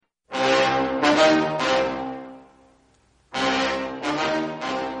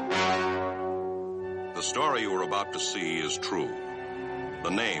story you are about to see is true. The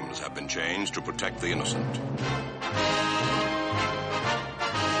names have been changed to protect the innocent.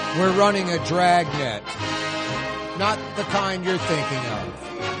 We're running a dragnet. Not the kind you're thinking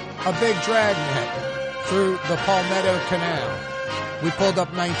of. A big dragnet through the Palmetto Canal. We pulled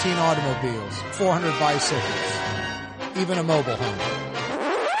up 19 automobiles, 400 bicycles, even a mobile home.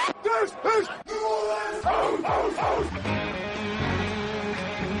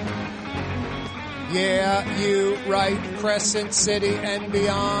 Yeah, you right, Crescent City and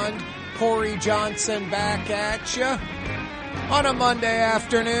beyond. Corey Johnson back at you on a Monday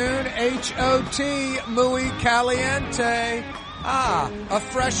afternoon. H-O-T, muy caliente. A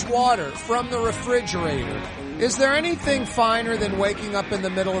fresh water from the refrigerator. Is there anything finer than waking up in the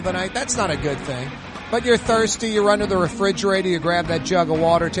middle of the night? That's not a good thing. But you're thirsty, you run to the refrigerator, you grab that jug of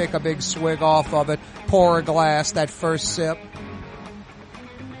water, take a big swig off of it, pour a glass, that first sip.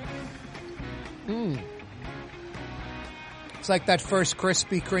 It's like that first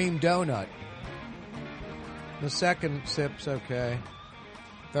Krispy Kreme donut. The second sip's okay.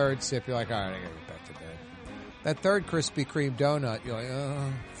 Third sip, you're like, all right, I gotta get back to bed. That third Krispy Kreme donut, you're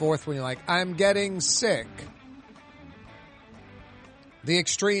like, fourth one, you're like, I'm getting sick. The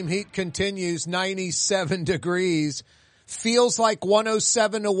extreme heat continues, 97 degrees. Feels like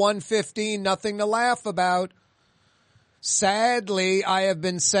 107 to 115, nothing to laugh about. Sadly, I have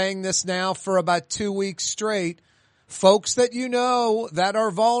been saying this now for about 2 weeks straight. Folks that you know that are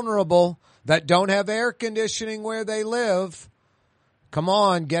vulnerable, that don't have air conditioning where they live, come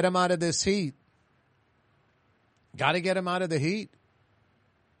on, get them out of this heat. Got to get them out of the heat.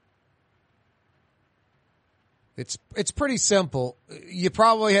 It's pretty simple. You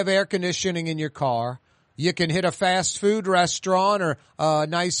probably have air conditioning in your car. You can hit a fast food restaurant or a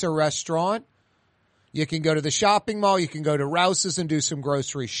nicer restaurant. You can go to the shopping mall. You can go to Rouse's and do some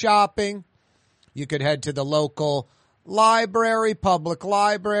grocery shopping. You could head to the local library, public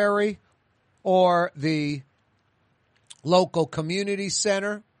library, or the local community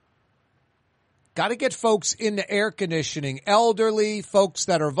center. Got to get folks into air conditioning. Elderly, folks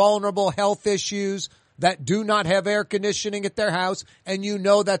that are vulnerable, health issues, that do not have air conditioning at their house, and you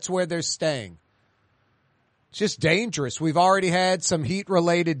know that's where they're staying. It's just dangerous. We've already had some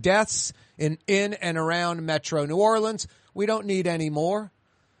heat-related deaths in and around Metro New Orleans. We don't need any more.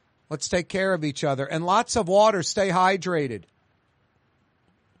 Let's take care of each other. And lots of water. Stay hydrated.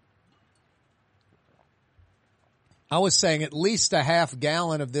 I was saying at least a half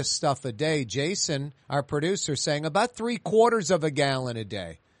gallon of this stuff a day. Jason, our producer, saying about 3/4 of a gallon a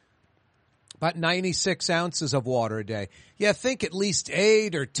day. About 96 ounces of water a day. Yeah, think at least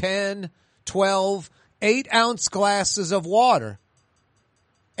 8 or 10, 12, 8-ounce glasses of water.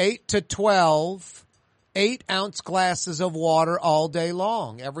 8 to 12, 8-ounce glasses of water all day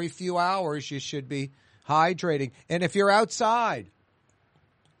long. Every few hours you should be hydrating. And if you're outside,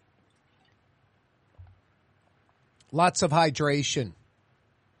 lots of hydration.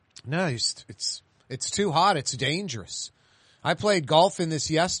 No, it's too hot. It's dangerous. I played golf in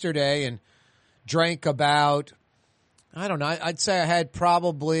this yesterday and drank about, I don't know, I'd say I had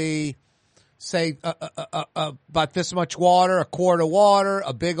probably, say, about this much water, a quart of water,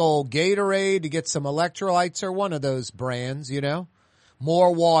 a big old Gatorade to get some electrolytes or one of those brands, you know.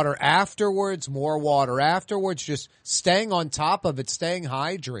 More water afterwards, just staying on top of it, staying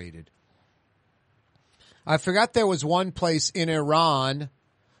hydrated. I forgot there was one place in Iran,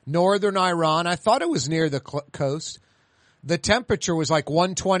 northern Iran. I thought it was near the coast. The temperature was like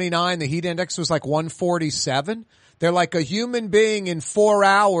 129. The heat index was like 147. They're like a human being in 4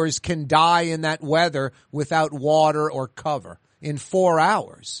 hours can die in that weather without water or cover in 4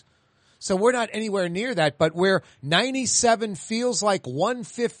 hours. So we're not anywhere near that, but we're 97 feels like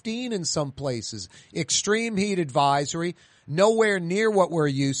 115 in some places. Extreme heat advisory, nowhere near what we're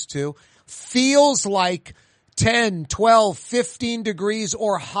used to. Feels like 10, 12, 15 degrees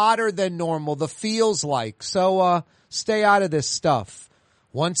or hotter than normal. The feels like. So, stay out of this stuff.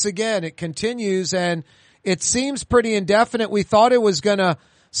 Once again, it continues and it seems pretty indefinite. We thought it was going to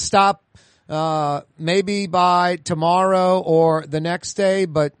stop maybe by tomorrow or the next day,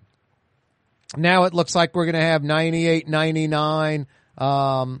 but now it looks like we're going to have 98, 99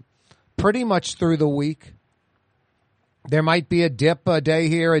 pretty much through the week. There might be a dip a day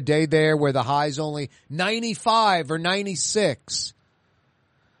here, a day there where the high's only 95 or 96.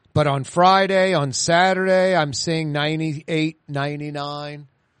 But on Friday, on Saturday, I'm seeing 98, 99.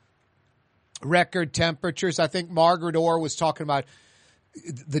 Record temperatures. I think Margaret Orr was talking about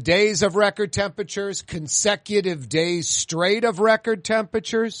the days of record temperatures, consecutive days straight of record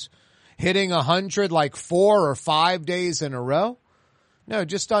temperatures, hitting 100 like 4 or 5 days in a row. No,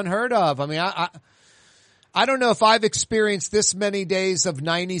 just unheard of. I mean, I don't know if I've experienced this many days of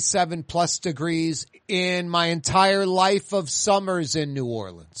 97 plus degrees in my entire life of summers in New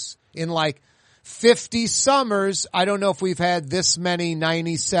Orleans. In like 50 summers, I don't know if we've had this many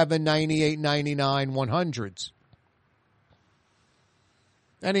 97, 98, 99, 100s.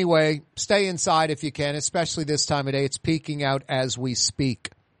 Anyway, stay inside if you can, especially this time of day. It's peaking out as we speak.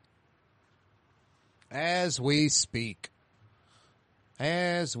 As we speak.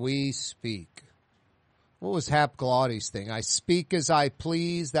 As we speak. What was Hap Glaudet's thing? I speak as I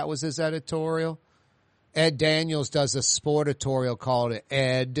please. That was his editorial. Ed Daniels does a sportatorial called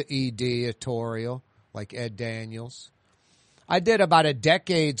Ed, E-D-atorial, like Ed Daniels. I did about a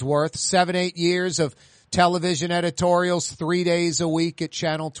decade's worth, 7-8 years of television editorials, 3 days a week at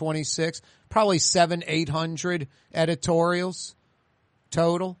Channel 26. Probably 700-800 editorials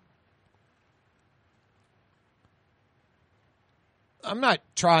total. I'm not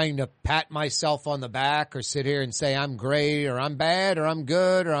trying to pat myself on the back or sit here and say I'm great or I'm bad or I'm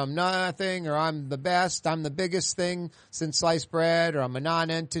good or I'm nothing or I'm the best, I'm the biggest thing since sliced bread or I'm a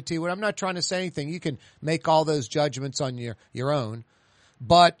non-entity. I'm not trying to say anything. You can make all those judgments on your own.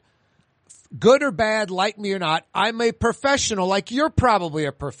 But good or bad, like me or not, I'm a professional like you're probably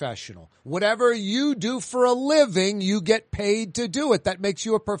a professional. Whatever you do for a living, you get paid to do it. That makes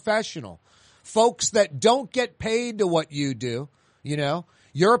you a professional. Folks that don't get paid to what you do, you know,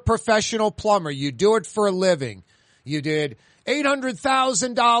 you're a professional plumber. You do it for a living. You did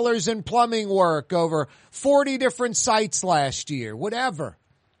 $800,000 in plumbing work over 40 different sites last year, whatever.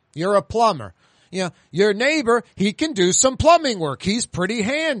 You're a plumber. You know, your neighbor, he can do some plumbing work. He's pretty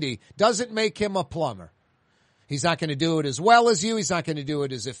handy. Doesn't make him a plumber. He's not going to do it as well as you. He's not going to do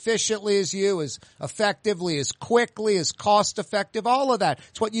it as efficiently as you, as effectively, as quickly, as cost effective, all of that.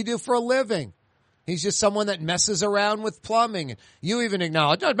 It's what you do for a living. He's just someone that messes around with plumbing. And you even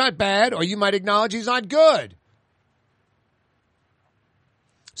acknowledge, no, not bad, or you might acknowledge he's not good.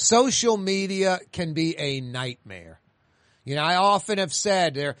 Social media can be a nightmare. You know, I often have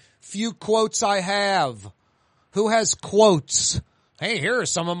said there are few quotes I have. Who has quotes? Hey, here are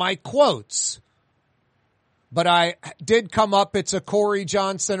some of my quotes. But I did come up, it's a Corey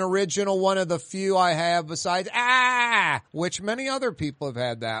Johnson original, one of the few I have besides, which many other people have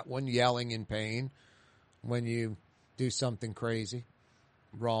had that one, yelling in pain when you do something crazy,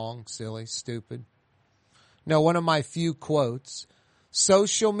 wrong, silly, stupid. No, one of my few quotes,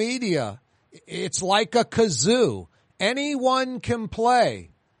 social media, it's like a kazoo. Anyone can play.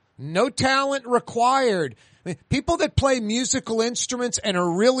 No talent required. I mean, people that play musical instruments and are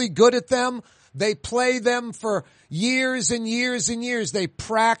really good at them, they play them for years and years and years. They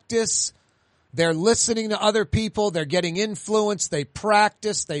practice. They're listening to other people. They're getting influenced. They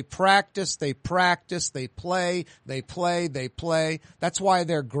practice. They practice. They practice. They play. They play. They play. That's why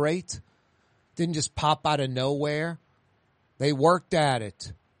they're great. Didn't just pop out of nowhere. They worked at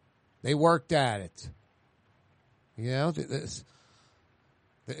it. They worked at it. You know,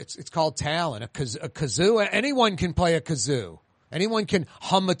 it's called talent. A kazoo. Anyone can play a kazoo. Anyone can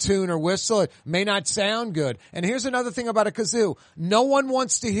hum a tune or whistle. It may not sound good. And here's another thing about a kazoo. No one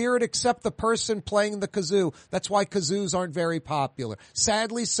wants to hear it except the person playing the kazoo. That's why kazoos aren't very popular.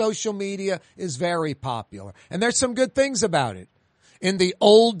 Sadly, social media is very popular. And there's some good things about it. In the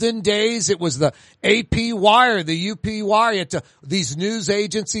olden days, it was the AP wire, the UP wire, these news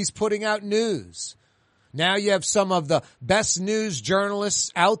agencies putting out news. Now you have some of the best news journalists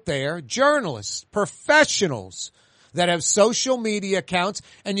out there, journalists, professionals, that have social media accounts,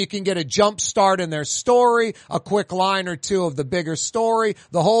 and you can get a jump start in their story, a quick line or two of the bigger story,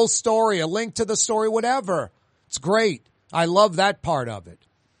 the whole story, a link to the story, whatever. It's great. I love that part of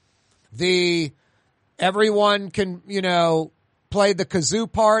it. Everyone can, you know, play the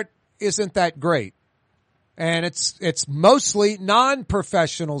kazoo part isn't that great. And it's mostly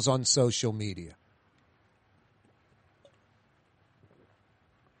non-professionals on social media.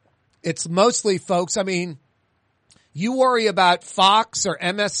 It's mostly folks, I mean, you worry about Fox or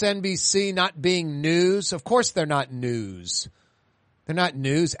MSNBC not being news. Of course they're not news. They're not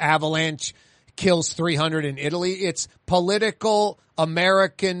news. Avalanche kills 300 in Italy. It's political,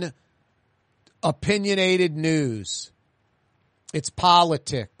 American, opinionated news. It's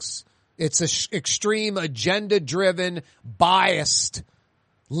politics. It's extreme, agenda-driven, biased,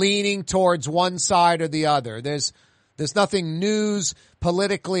 leaning towards one side or the other. There's nothing news,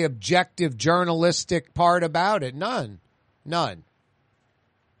 politically objective, journalistic part about it. None.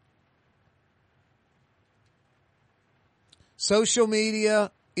 Social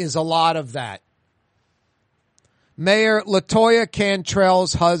media is a lot of that. Mayor LaToya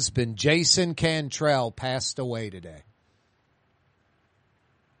Cantrell's husband, Jason Cantrell, passed away today.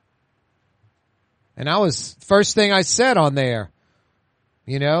 And first thing I said on there,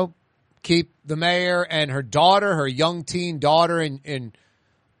 keep the mayor and her daughter, her young teen daughter in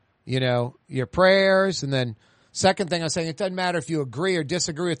your prayers. And then second thing I was saying, it doesn't matter if you agree or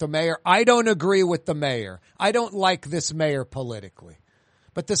disagree with the mayor. I don't agree with the mayor. I don't like this mayor politically.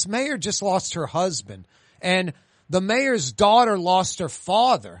 But this mayor just lost her husband. And the mayor's daughter lost her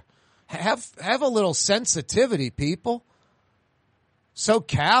father. Have a little sensitivity, people. So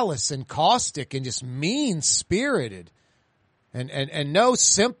callous and caustic and just mean-spirited. And no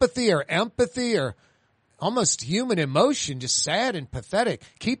sympathy or empathy or almost human emotion, just sad and pathetic.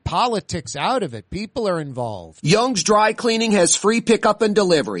 Keep politics out of it. People are involved. Young's Dry Cleaning has free pickup and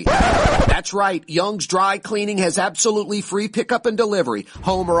delivery. That's right. Young's Dry Cleaning has absolutely free pickup and delivery.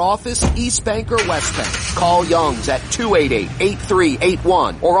 Home or office, East Bank or West Bank. Call Young's at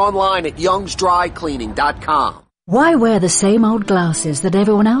 288-8381 or online at youngsdrycleaning.com. Why wear the same old glasses that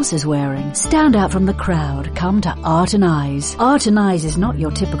everyone else is wearing? Stand out from the crowd. Come to Art and Eyes. Art and Eyes is not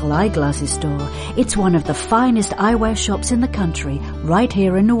your typical eyeglasses store. It's one of the finest eyewear shops in the country, right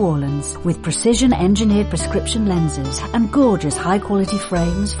here in New Orleans, with precision-engineered prescription lenses and gorgeous high-quality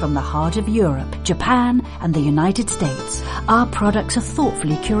frames from the heart of Europe, Japan, and the United States. Our products are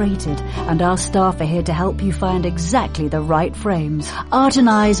thoughtfully curated, and our staff are here to help you find exactly the right frames. Art and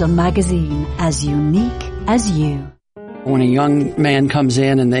Eyes on Magazine, as unique as you. When a young man comes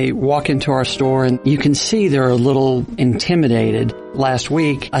in and they walk into our store and you can see they're a little intimidated. Last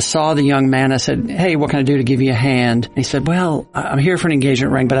week, I saw the young man. I said, "Hey, what can I do to give you a hand?" And he said, "Well, I'm here for an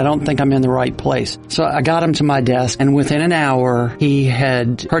engagement ring, but I don't think I'm in the right place." So I got him to my desk, and within an hour, he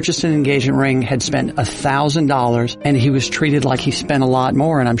had purchased an engagement ring, had spent $1,000, and he was treated like he spent a lot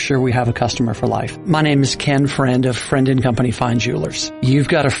more, and I'm sure we have a customer for life. My name is Ken Friend of Friend & Company Fine Jewelers. You've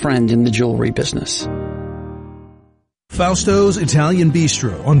got a friend in the jewelry business. Fausto's Italian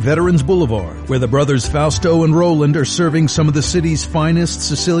Bistro on Veterans Boulevard, where the brothers Fausto and Roland are serving some of the city's finest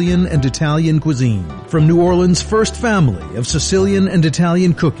Sicilian and Italian cuisine. From New Orleans' first family of Sicilian and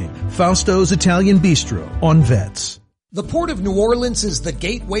Italian cooking, Fausto's Italian Bistro on Vets. The Port of New Orleans is the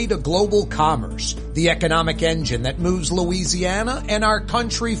gateway to global commerce, the economic engine that moves Louisiana and our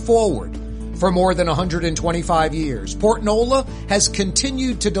country forward. For more than 125 years, Port Nola has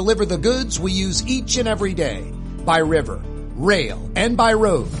continued to deliver the goods we use each and every day. By river, rail, and by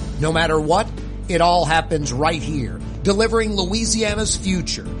road. No matter what, it all happens right here, delivering Louisiana's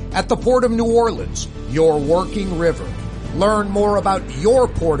future at the Port of New Orleans, your working river. Learn more about your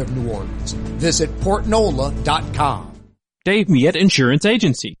Port of New Orleans. Visit portnola.com. Dave Miette Insurance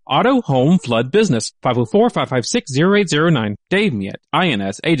Agency. Auto, home, flood, business. 504-556-0809. Dave Miette,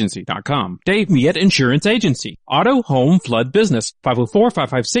 INSagency.com. Dave Miette Insurance Agency. Auto, home, flood, business.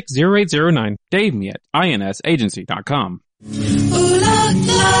 504-556-0809. Dave Miette, INSagency.com.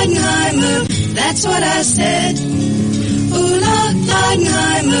 Leidenheimer, that's what I said.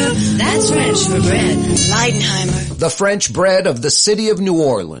 Leidenheimer, that's French for bread. Leidenheimer. The French bread of the city of New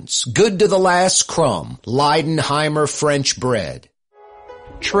Orleans. Good to the last crumb. Leidenheimer French bread.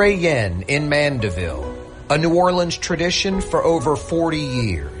 Trey Yen in Mandeville. A New Orleans tradition for over 40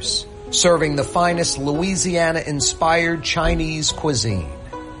 years. Serving the finest Louisiana-inspired Chinese cuisine.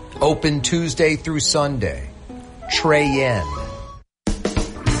 Open Tuesday through Sunday. Trey Yen.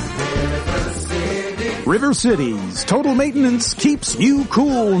 River Cities Total Maintenance keeps you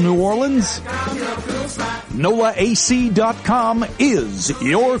cool, New Orleans. NOLAAC.com is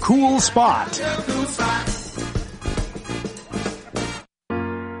your cool spot.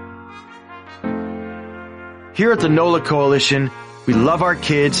 Here at the NOLA Coalition, we love our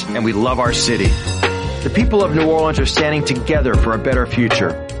kids and we love our city. The people of New Orleans are standing together for a better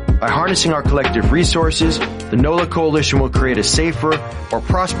future. By harnessing our collective resources, the NOLA Coalition will create a safer, more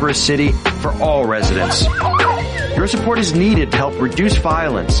prosperous city for all residents. Your support is needed to help reduce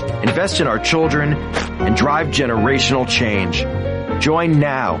violence, invest in our children, and drive generational change. Join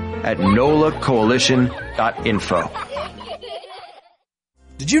now at nolacoalition.info.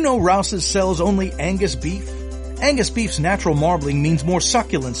 Did you know Rouse's sells only Angus beef? Angus beef's natural marbling means more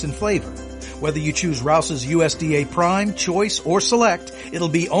succulence and flavor. Whether you choose Rouse's USDA Prime, Choice, or Select, it'll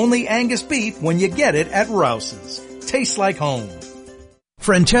be only Angus beef when you get it at Rouse's. Tastes like home.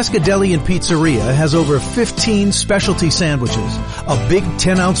 Francesca Deli and Pizzeria has over 15 specialty sandwiches, a big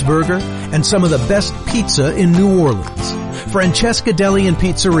 10-ounce burger, and some of the best pizza in New Orleans. Francesca Deli and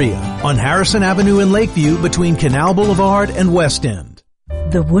Pizzeria on Harrison Avenue in Lakeview between Canal Boulevard and West End.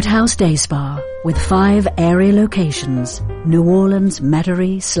 The Woodhouse Day Spa, with 5 area locations, New Orleans,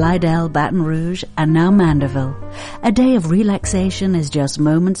 Metairie, Slidell, Baton Rouge, and now Mandeville. A day of relaxation is just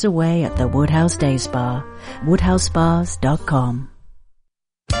moments away at the Woodhouse Day Spa. WoodhouseSpas.com.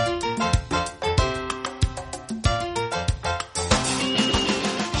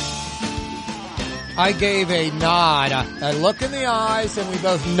 I gave a nod, a look in the eyes, and we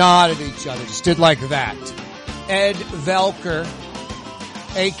both nodded at each other. Just did like that. Ed Velker,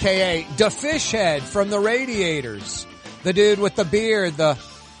 a.k.a. the Fishhead from the Radiators. The dude with the beard, the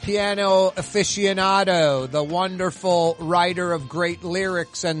piano aficionado, the wonderful writer of great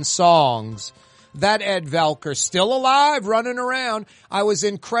lyrics and songs. That Ed Velker, still alive, running around. I was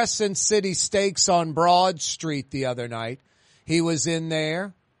in Crescent City Steaks on Broad Street the other night. He was in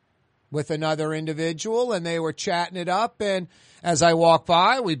there with another individual, and they were chatting it up, and as I walked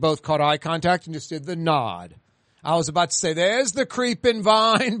by, we both caught eye contact and just did the nod. I was about to say, there's the creeping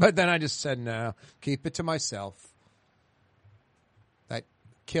vine, but then I just said, no, keep it to myself. That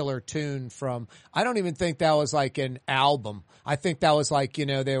killer tune from, I don't even think that was like an album. I think that was like,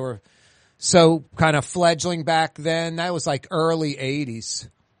 they were so kind of fledgling back then. That was like early 80s.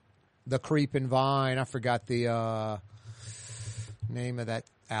 The Creepin' Vine. I forgot the name of that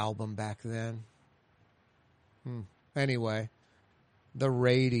album back then. Anyway, the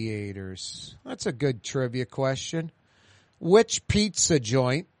Radiators. That's a good trivia question. Which pizza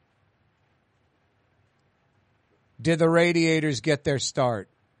joint did the Radiators get their start?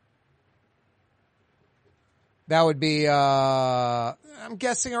 That would be, I'm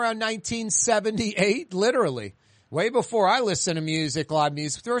guessing around 1978, literally. Way before I listened to music, live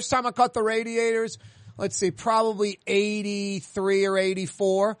music. The first time I caught the Radiators, let's see, probably 83 or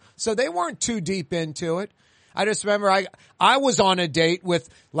 84. So they weren't too deep into it. I just remember I was on a date with,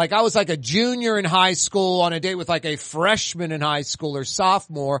 I was like a junior in high school on a date with like a freshman in high school or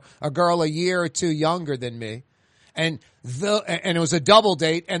sophomore, a girl a year or two younger than me. And it was a double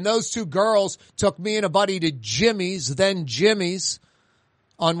date, and those two girls took me and a buddy to Jimmy's, then Jimmy's,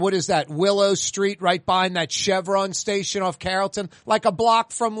 on what is that, Willow Street, right behind that Chevron station off Carrollton, like a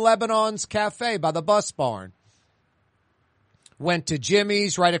block from Lebanon's Cafe by the bus barn. Went to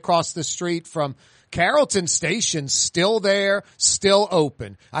Jimmy's right across the street from Carrollton Station, still there, still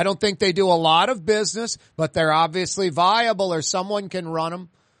open. I don't think they do a lot of business, but they're obviously viable, or someone can run them.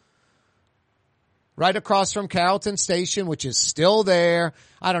 Right across from Carrollton Station, which is still there.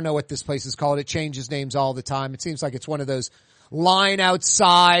 I don't know what this place is called. It changes names all the time. It seems like it's one of those line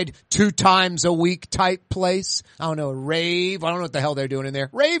outside 2 times a week type place. I don't know, a rave. I don't know what the hell they're doing in there.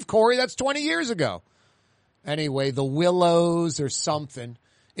 Rave, Corey, that's 20 years ago. Anyway, the Willows or something.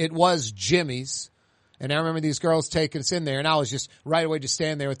 It was Jimmy's. And I remember these girls taking us in there, and I was just right away just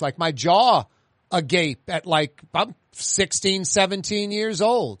standing there with like my jaw agape at I'm 16, 17 years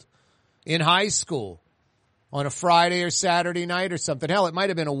old. In high school, on a Friday or Saturday night or something. Hell, it might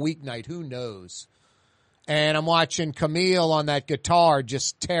have been a weeknight. Who knows? And I'm watching Camille on that guitar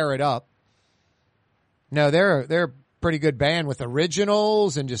just tear it up. No, they're a pretty good band with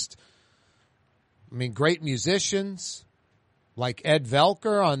originals and just, great musicians like Ed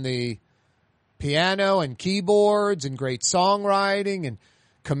Velker on the piano and keyboards and great songwriting. And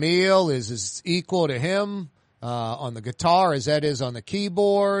Camille is equal to him on the guitar as Ed is on the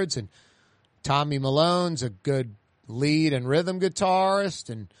keyboards, and Tommy Malone's a good lead and rhythm guitarist,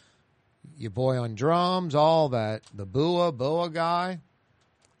 and your boy on drums, all that. The Boa guy.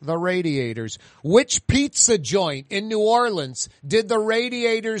 The Radiators. Which pizza joint in New Orleans did the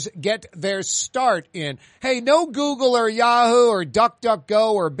Radiators get their start in? Hey, no Google or Yahoo or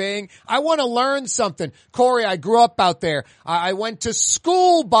DuckDuckGo or Bing. I want to learn something. Corey, I grew up out there. I went to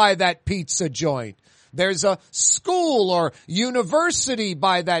school by that pizza joint. There's a school or university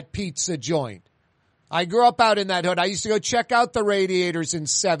by that pizza joint. I grew up out in that hood. I used to go check out the Radiators in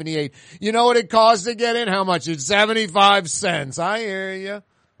 78. You know what it cost to get in? How much? It's 75 cents. I hear you.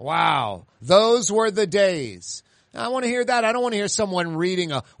 Wow. Those were the days. I want to hear that. I don't want to hear someone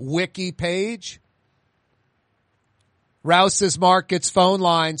reading a wiki page. Rouse's Markets phone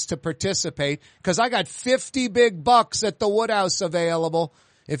lines to participate, because I got 50 big bucks at the Woodhouse available.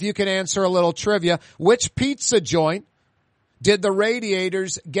 If you can answer a little trivia, which pizza joint did the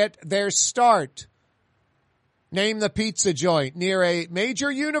Radiators get their start? Name the pizza joint near a major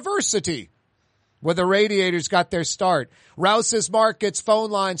university where the Radiators got their start. Rouse's Markets phone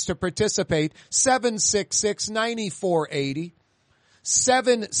lines to participate, 766-9480.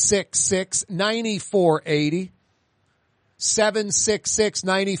 766-9480.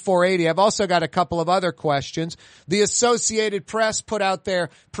 766-9480. I've also got a couple of other questions. The Associated Press put out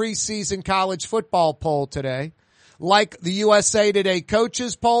their preseason college football poll today. Like the USA Today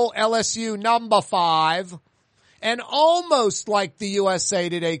coaches poll, LSU number 5. And almost like the USA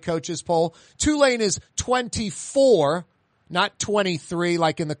Today coaches poll, Tulane is 24, not 23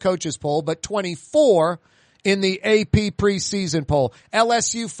 like in the coaches poll, but 24 in the AP preseason poll.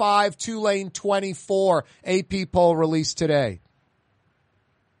 LSU 5, Tulane 24, AP poll released today.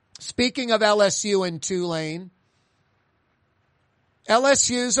 Speaking of LSU and Tulane,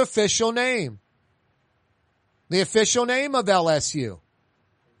 LSU's official name. The official name of LSU.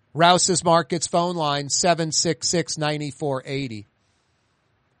 Rouse's Markets phone line, 766-9480.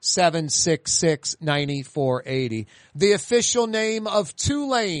 766-9480. The official name of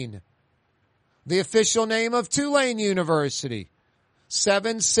Tulane. The official name of Tulane University.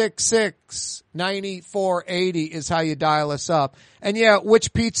 766-9480 is how you dial us up. And yeah,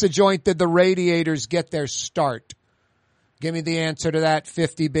 which pizza joint did the Radiators get their start? Give me the answer to that.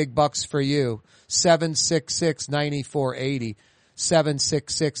 50 big bucks for you. 766-9480.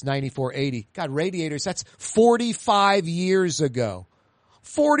 766-9480. God, Radiators, that's 45 years ago.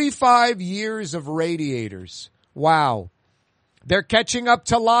 45 years of Radiators. Wow. They're catching up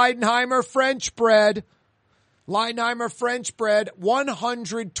to Leidenheimer French bread. Leidenheimer French bread,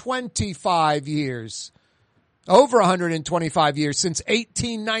 125 years. Over 125 years since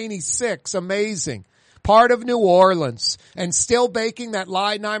 1896. Amazing. Part of New Orleans. And still baking that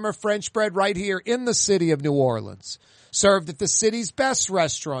Leidenheimer French bread right here in the city of New Orleans. Served at the city's best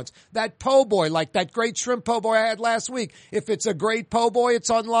restaurants. That po' boy, like that great shrimp po' boy I had last week. If it's a great po' boy, it's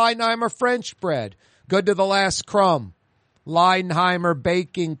on Leidenheimer French bread. Good to the last crumb. Leidenheimer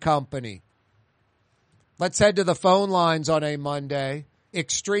Baking Company. Let's head to the phone lines on a Monday.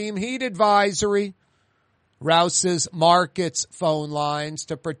 Extreme heat advisory. Rouse's Markets phone lines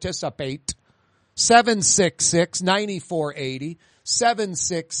to participate. 766-9480.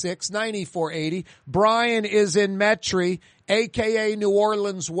 766-9480. Brian is in Metairie, a.k.a. New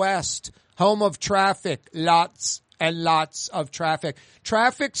Orleans West, home of traffic. Lots and lots of traffic.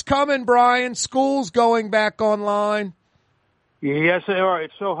 Traffic's coming, Brian. School's going back online. Yes, they are.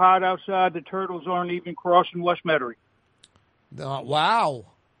 It's so hot outside, the turtles aren't even crossing West Metairie. Wow.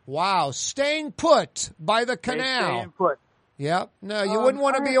 Staying put by the canal. Staying put. Yep. No, you wouldn't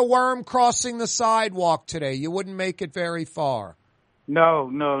want to be a worm crossing the sidewalk today. You wouldn't make it very far.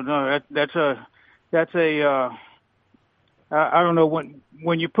 No. That's a. I don't know,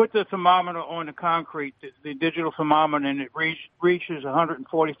 when you put the thermometer on the concrete, the digital thermometer, and it reaches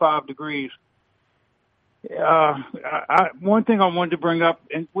 145 degrees. One thing I wanted to bring up,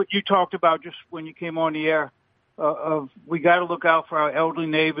 and what you talked about just when you came on the air, of we got to look out for our elderly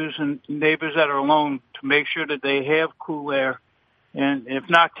neighbors and neighbors that are alone to make sure that they have cool air, and if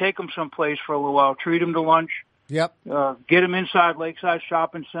not, take them someplace for a little while. Treat them to lunch. Yep. Get them inside Lakeside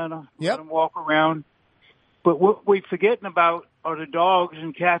Shopping Center. Yep. Let them walk around. But what we're forgetting about are the dogs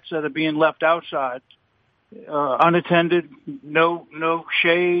and cats that are being left outside, unattended, no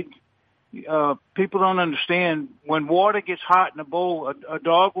shade. People don't understand when water gets hot in a bowl, a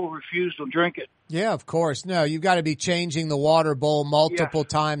dog will refuse to drink it. Yeah, of course. No, you've got to be changing the water bowl multiple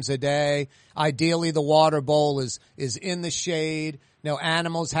times a day. Ideally, the water bowl is in the shade. No,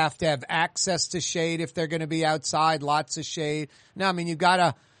 animals have to have access to shade if they're going to be outside, lots of shade. No, I mean, you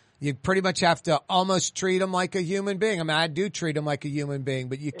pretty much have to almost treat them like a human being. I mean, I do treat them like a human being,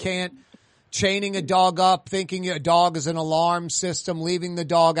 but you can't chaining a dog up, thinking a dog is an alarm system, leaving the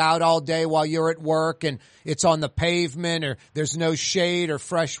dog out all day while you're at work and it's on the pavement or there's no shade or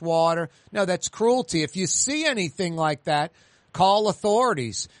fresh water. No, that's cruelty. If you see anything like that, call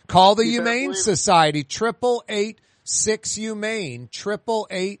authorities. Call the Humane Society, 888-6-HUMANE,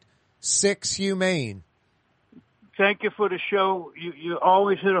 888-6-HUMANE. Thank you for the show. You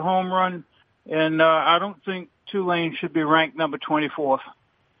always hit a home run, and I don't think Tulane should be ranked number 24th.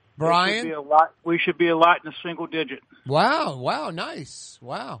 Brian? We should be a lot in a single digit. Wow, nice.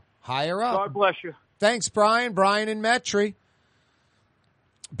 Wow, higher up. God bless you. Thanks, Brian. Brian in Metairie.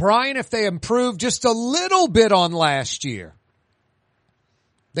 Brian, if they improve just a little bit on last year,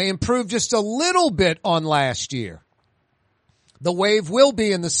 the Wave will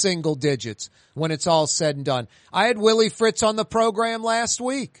be in the single digits when it's all said and done. I had Willie Fritz on the program last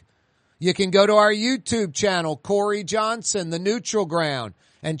week. You can go to our YouTube channel, Corey Johnson, The Neutral Ground,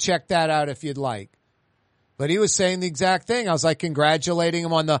 and check that out if you'd like. But he was saying the exact thing. I was like congratulating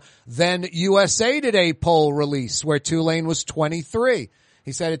him on the then USA Today poll release where Tulane was 23.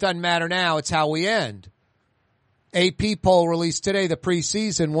 He said, it doesn't matter now, it's how we end. AP poll released today, the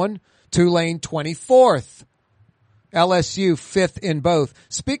preseason one, Tulane 24th. LSU 5th in both.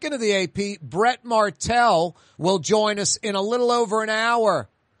 Speaking of the AP, Brett Martell will join us in a little over an hour.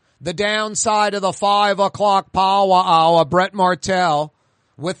 The downside of the 5 o'clock power hour, Brett Martell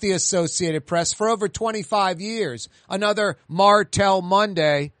with the Associated Press for over 25 years. Another Martell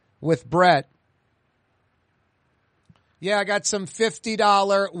Monday with Brett. Yeah, I got some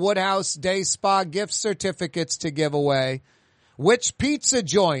 $50 Woodhouse Day Spa gift certificates to give away. Which pizza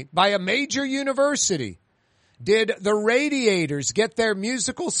joint by a major university did the Radiators get their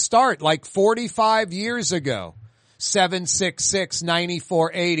musical start like 45 years ago?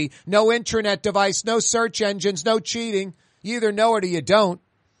 766-9480. No internet device, no search engines, no cheating. You either know it or you don't.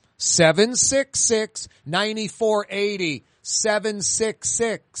 766-9480.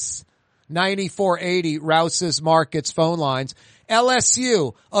 766-9480. Rouse's Markets phone lines.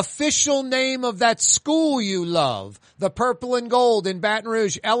 LSU, official name of that school you love. The Purple and Gold in Baton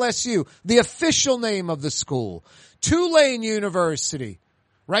Rouge. LSU, the official name of the school. Tulane University,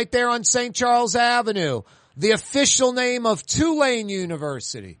 right there on St. Charles Avenue. The official name of Tulane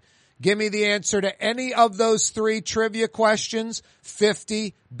University. Give me the answer to any of those three trivia questions.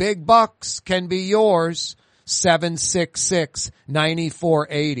 50 big bucks can be yours.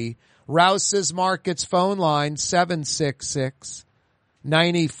 766-9480. Rouse's Markets phone line,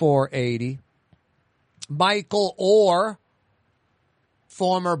 766-9480. Michael Orr,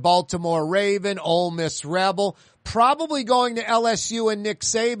 former Baltimore Raven, Ole Miss Rebel, probably going to LSU and Nick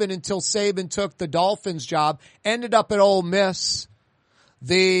Saban until Saban took the Dolphins job, ended up at Ole Miss.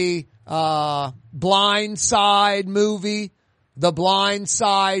 The Blind Side movie, the Blind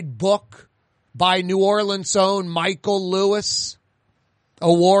Side book by New Orleans' own Michael Lewis,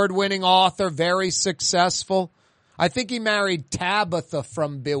 award-winning author, very successful. I think he married Tabitha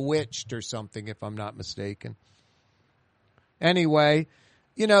from Bewitched or something, if I'm not mistaken. Anyway,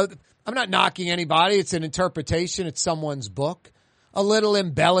 you know, I'm not knocking anybody. It's an interpretation. It's someone's book. A little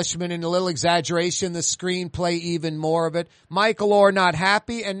embellishment and a little exaggeration. The screenplay, even more of it. Michael Orr not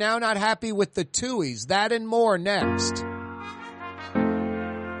happy, and now not happy with the Tuohys. That and more next.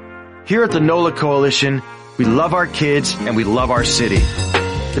 Here at the NOLA Coalition, we love our kids and we love our city.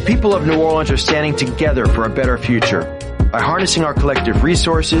 The people of New Orleans are standing together for a better future. By harnessing our collective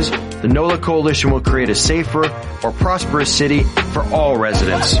resources, the NOLA Coalition will create a safer, more prosperous city for all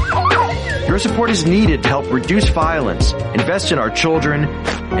residents. Your support is needed to help reduce violence, invest in our children,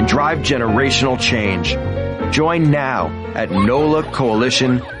 and drive generational change. Join now at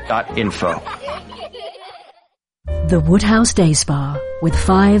nolacoalition.info. The Woodhouse Day Spa, with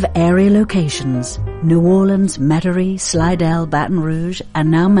 5 area locations, New Orleans, Metairie, Slidell, Baton Rouge,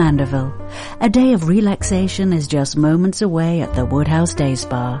 and now Mandeville. A day of relaxation is just moments away at the Woodhouse Day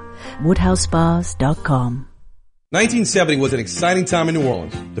Spa. WoodhouseSpas.com. 1970 was an exciting time in New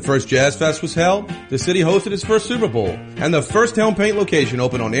Orleans. The first Jazz Fest was held, the city hosted its first Super Bowl, and the first Helm Paint location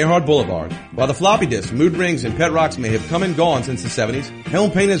opened on Earhart Boulevard. While the floppy disks, mood rings, and pet rocks may have come and gone since the 70s,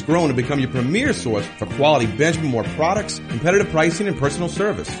 Helm Paint has grown to become your premier source for quality Benjamin Moore products, competitive pricing, and personal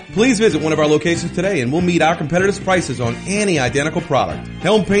service. Please visit one of our locations today and we'll meet our competitors' prices on any identical product.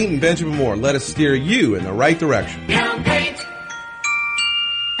 Helm Paint and Benjamin Moore, let us steer you in the right direction. Helm Paint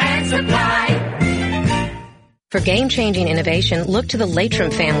and Supply. For game-changing innovation, look to the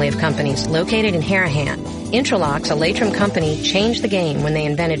Latrim family of companies located in Harahan. Intralocks, a Latrim company, changed the game when they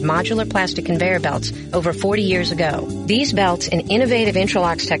invented modular plastic conveyor belts over 40 years ago. These belts and innovative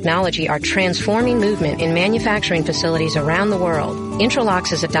Intralocks technology are transforming movement in manufacturing facilities around the world.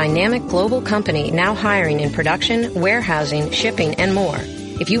 Intralocks is a dynamic global company now hiring in production, warehousing, shipping, and more.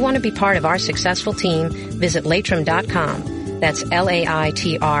 If you want to be part of our successful team, visit Latrim.com. That's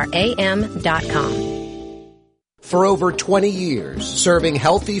LAITRAM.com. For over 20 years, serving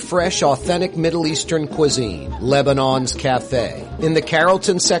healthy, fresh, authentic Middle Eastern cuisine, Lebanon's Cafe. In the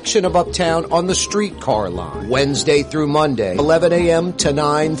Carrollton section of Uptown on the streetcar line. Wednesday through Monday, 11 a.m. to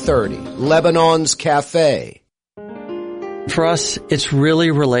 9:30. Lebanon's Cafe. For us, it's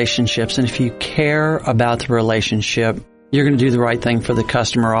really relationships. And if you care about the relationship, you're going to do the right thing for the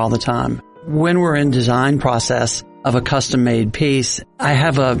customer all the time. When we're in design process of a custom-made piece, I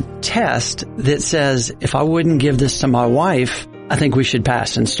have a test that says if I wouldn't give this to my wife, I think we should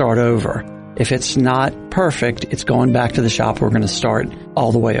pass and start over. If it's not perfect, it's going back to the shop. We're going to start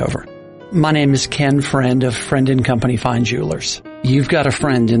all the way over. My name is Ken Friend of Friend & Company Fine Jewelers. You've got a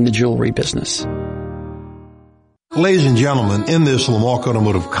friend in the jewelry business. Ladies and gentlemen, in this Lamarck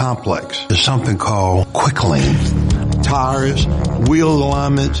Automotive Complex is something called Quick Lane. Tires, wheel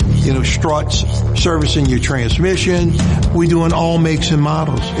alignments, struts, servicing your transmission. We do in all makes and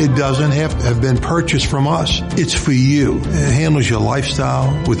models. It doesn't have to have been purchased from us. It's for you. It handles your lifestyle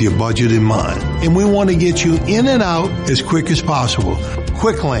with your budget in mind. And we want to get you in and out as quick as possible.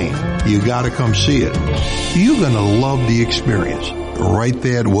 Quick Lane, you gotta come see it. You're gonna love the experience. Right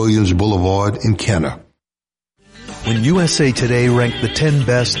there at Williams Boulevard in Kenner. When USA Today ranked the 10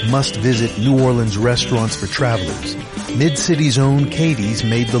 best must-visit New Orleans restaurants for travelers, Mid-City's own Katie's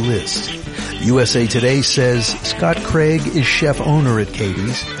made the list. USA Today says Scott Craig is chef-owner at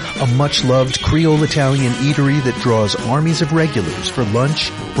Katie's, a much-loved Creole Italian eatery that draws armies of regulars for lunch,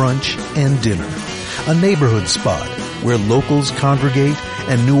 brunch, and dinner. a neighborhood spot where locals congregate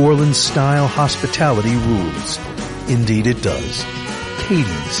and New Orleans-style hospitality rules. Indeed it does.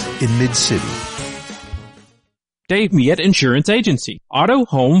 Katie's in Mid-City. Dave Miette Insurance Agency. Auto,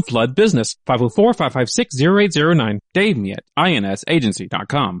 home, flood, business. 504-556-0809. Dave Miette,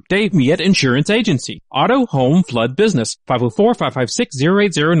 INSagency.com. Dave Miette Insurance Agency. Auto, home, flood, business.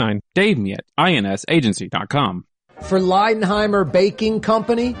 504-556-0809. Dave Miette, INSagency.com. For Leidenheimer Baking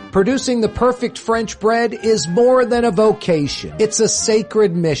Company, producing the perfect French bread is more than a vocation. It's a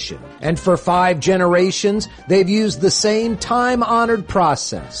sacred mission. And for 5 generations, they've used the same time-honored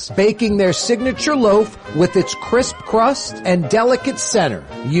process, baking their signature loaf with its crisp crust and delicate center,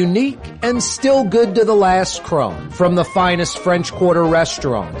 unique and still good to the last crumb. From the finest French Quarter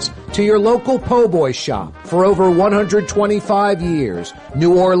restaurants to your local po' boy shop, for over 125 years,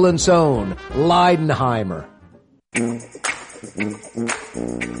 New Orleans' own Leidenheimer.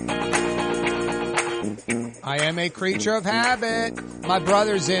 I am a creature of habit. My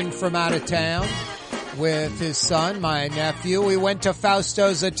brother's in from out of town with his son, my nephew. We went to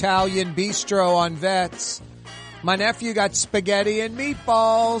Fausto's Italian Bistro on Vets. My nephew got spaghetti and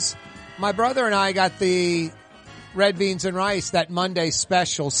meatballs. My brother and I got the red beans and rice, that Monday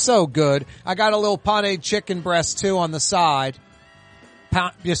special. So good. I got a little paneed chicken breast too on the side.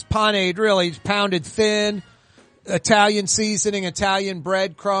 Just paneed, really pounded thin. Italian seasoning, Italian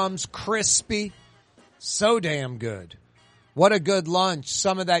breadcrumbs, crispy. So damn good. What a good lunch.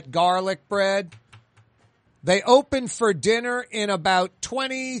 Some of that garlic bread. They open for dinner in about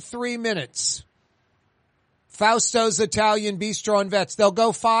 23 minutes. Fausto's Italian Bistro and Vets. They'll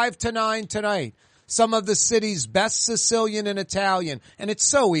go 5 to 9 tonight. Some of the city's best Sicilian and Italian. And it's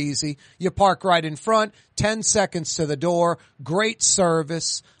so easy. You park right in front, 10 seconds to the door. Great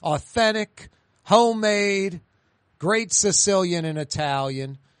service, authentic, homemade. Great Sicilian and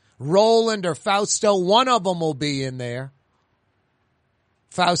Italian. Roland or Fausto, one of them will be in there.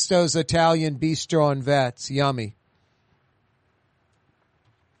 Fausto's Italian Bistro and Vets. Yummy.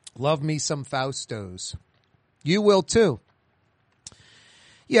 Love me some Fausto's. You will too.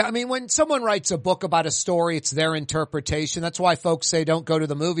 Yeah, I mean, when someone writes a book about a story, it's their interpretation. That's why folks say don't go to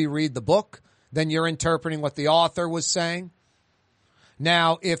the movie, read the book. Then you're interpreting what the author was saying.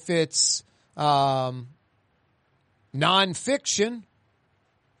 Now, if it's nonfiction,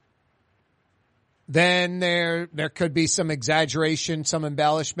 then there could be some exaggeration, some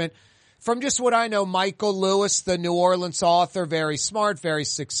embellishment. From just what I know, Michael Lewis, the New Orleans author, very smart, very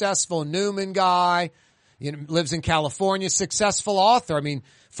successful, Newman guy, lives in California, successful author. I mean,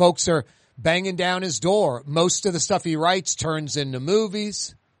 folks are banging down his door. Most of the stuff he writes turns into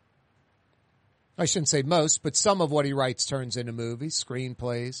movies. I shouldn't say most, but some of what he writes turns into movies,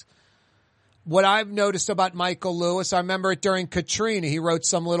 screenplays. What I've noticed about Michael Lewis, I remember it during Katrina. He wrote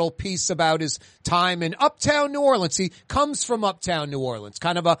some little piece about his time in uptown New Orleans. He comes from uptown New Orleans,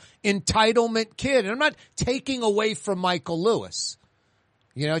 kind of a entitlement kid. And I'm not taking away from Michael Lewis.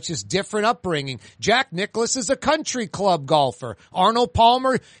 You know, it's just different upbringing. Jack Nicklaus is a country club golfer. Arnold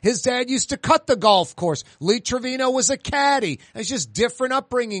Palmer, his dad used to cut the golf course. Lee Trevino was a caddy. It's just different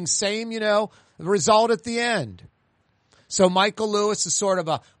upbringing. Same, the result at the end. So Michael Lewis is sort of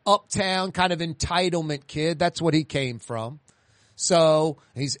a uptown kind of entitlement kid. That's what he came from. So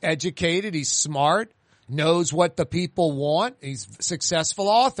he's educated, he's smart, knows what the people want. He's a successful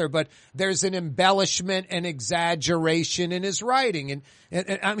author, but there's an embellishment and exaggeration in his writing.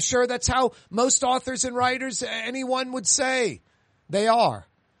 And I'm sure that's how most authors and writers, anyone would say they are.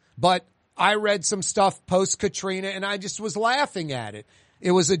 But I read some stuff post-Katrina and I just was laughing at it.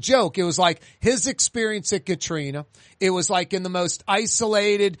 It was a joke. It was like his experience at Katrina. It was like in the most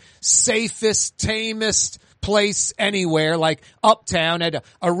isolated, safest, tamest place anywhere, like uptown at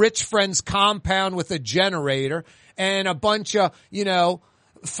a rich friend's compound with a generator and a bunch of,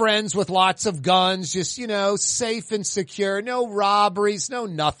 friends with lots of guns, just, safe and secure, no robberies, no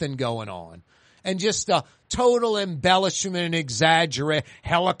nothing going on. And just a total embellishment and exaggerate.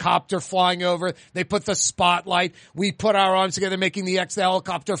 Helicopter flying over. They put the spotlight. We put our arms together, making the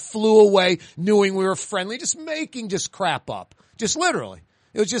helicopter flew away, knowing we were friendly, just making just crap up. Just literally.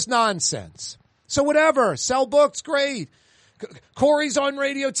 It was just nonsense. So whatever. Sell books. Great. Corey's on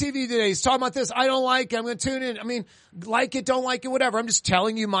radio, TV today. He's talking about this. I don't like it. I'm going to tune in. I mean, like it, don't like it, whatever. I'm just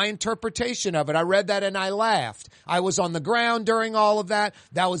telling you my interpretation of it. I read that and I laughed. I was on the ground during all of that.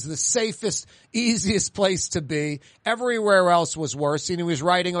 That was the safest, easiest place to be. Everywhere else was worse. And he was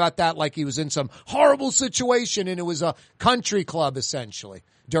writing about that like he was in some horrible situation and it was a country club essentially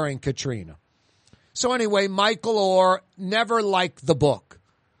during Katrina. So anyway, Michael Orr never liked the book.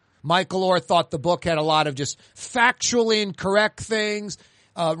 Michael Orr thought the book had a lot of just factually incorrect things.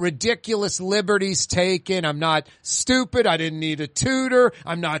 ridiculous liberties taken. I'm not stupid. I didn't need a tutor.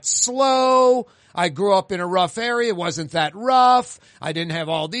 I'm not slow. I grew up in a rough area. It wasn't that rough. I didn't have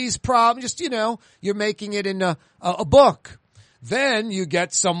all these problems. Just, you're making it in a book. Then you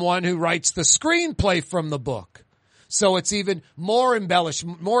get someone who writes the screenplay from the book. So it's even more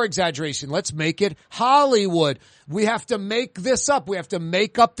embellishment, more exaggeration. Let's make it Hollywood. We have to make this up. We have to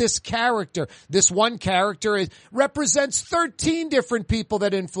make up this character. This one character represents 13 different people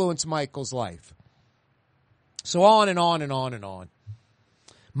that influence Michael's life. So on and on and on and on.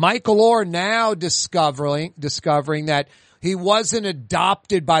 Michael Oher now discovering that he wasn't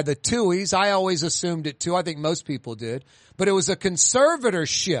adopted by the Tuohys. I always assumed it too. I think most people did. But it was a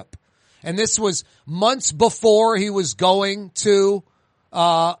conservatorship. And this was months before he was going to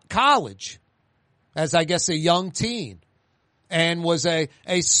college as, I guess, a young teen, and was a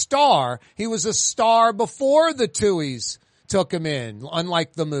star. He was a star before the Tuohys took him in,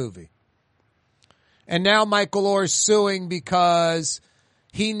 unlike the movie. And now Michael Oher is suing because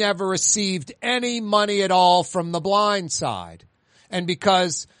he never received any money at all from The Blind Side. And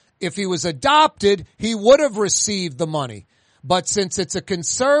because if he was adopted, he would have received the money. But since it's a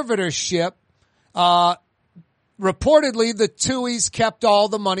conservatorship, reportedly the Tuohys kept all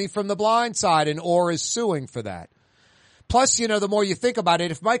the money from The Blind Side, and Oher is suing for that. Plus, the more you think about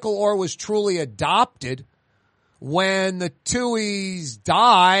it, if Michael Oher was truly adopted, when the Tuohys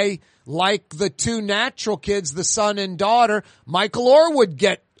die, like the two natural kids, the son and daughter, Michael Oher would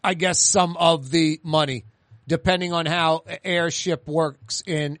get, I guess, some of the money, depending on how heirship works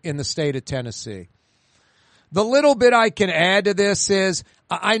in the state of Tennessee. The little bit I can add to this is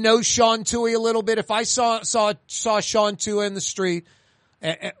I know Sean Tuohy a little bit. If I saw Sean Tuohy in the street,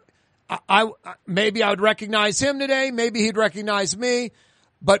 maybe I would recognize him today. Maybe he'd recognize me.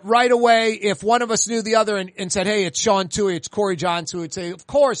 But right away, if one of us knew the other and said, "Hey, it's Sean Tuohy, it's Corey Johnson," we'd say, "Of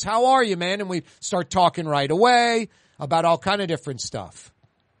course, how are you, man?" And we'd start talking right away about all kind of different stuff.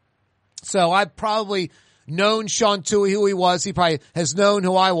 So I've probably known Sean Tuohy, who he was. He probably has known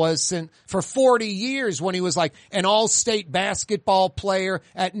who I was for 40 years when he was like an all-state basketball player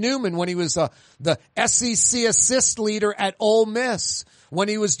at Newman, when he was the SEC assist leader at Ole Miss, when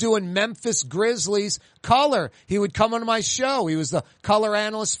he was doing Memphis Grizzlies color. He would come on my show. He was the color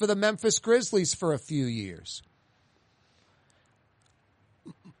analyst for the Memphis Grizzlies for a few years.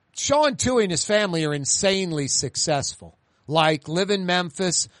 Sean Tuohy and his family are insanely successful. Like live in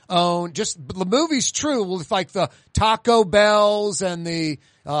Memphis, own, just the movie's true with like the Taco Bells and the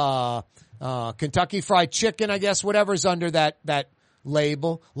Kentucky Fried Chicken, I guess, whatever's under that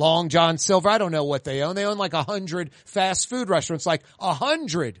label. Long John Silver, I don't know what they own. They own like 100 fast food restaurants, like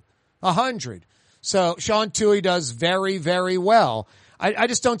 100. So Sean Tuohy does very, very well. I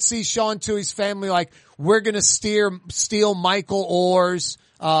just don't see Sean Tuohy's family like, we're going to steal Michael Oher's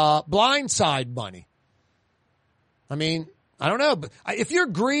Blind Side money. I mean, I don't know, but if you're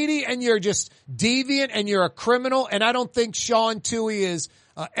greedy and you're just deviant and you're a criminal, and I don't think Sean Tuohy is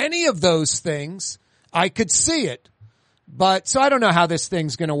any of those things, I could see it. But so I don't know how this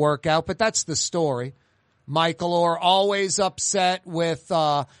thing's going to work out, but that's the story. Michael Oher always upset with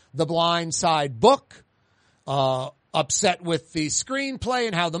the Blind Side book, upset with the screenplay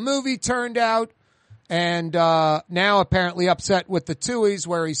and how the movie turned out, and now apparently upset with the Tuohys,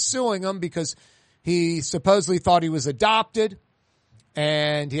 where he's suing them because he supposedly thought he was adopted,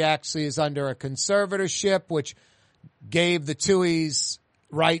 and he actually is under a conservatorship, which gave the Tuohys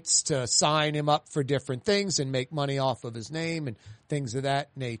rights to sign him up for different things and make money off of his name and things of that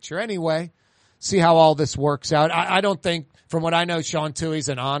nature. Anyway, see how all this works out. I don't think, from what I know, Sean Tuohy's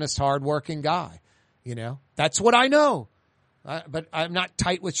an honest, hardworking guy. That's what I know. But I'm not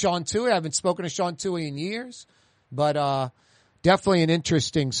tight with Sean Tuohy. I haven't spoken to Sean Tuohy in years, but definitely an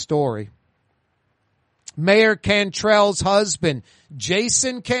interesting story. Mayor Cantrell's husband,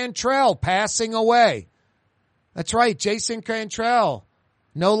 Jason Cantrell, passing away. That's right, Jason Cantrell,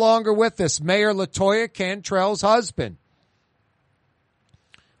 no longer with us. Mayor LaToya Cantrell's husband.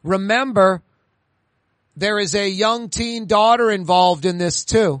 Remember, there is a young teen daughter involved in this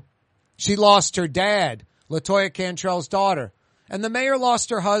too. She lost her dad, LaToya Cantrell's daughter, and the mayor lost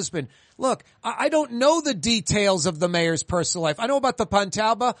her husband. Look, I don't know the details of the mayor's personal life. I know about the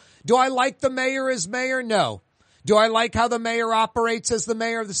Pontalba. Do I like the mayor as mayor? No. Do I like how the mayor operates as the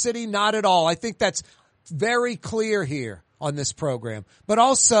mayor of the city? Not at all. I think that's very clear here on this program. But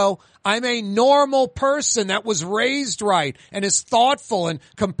also, I'm a normal person that was raised right and is thoughtful and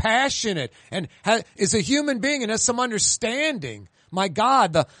compassionate and is a human being and has some understanding. My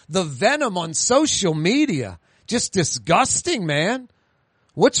God, the venom on social media, just disgusting, man.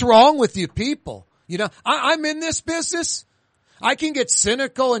 What's wrong with you people? I'm in this business. I can get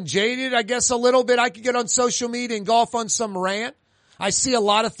cynical and jaded, I guess, a little bit. I can get on social media and go off on some rant. I see a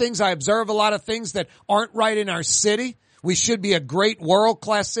lot of things. I observe a lot of things that aren't right in our city. We should be a great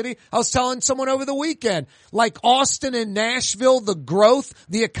world-class city. I was telling someone over the weekend, like Austin and Nashville, the growth,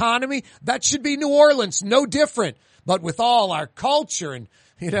 the economy, that should be New Orleans, no different. But with all our culture and,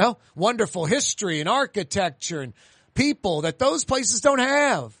 wonderful history and architecture and people that those places don't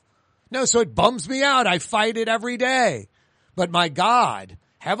have. No, so it bums me out. I fight it every day. But my God,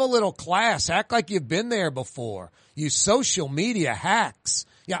 have a little class. Act like you've been there before. You social media hacks.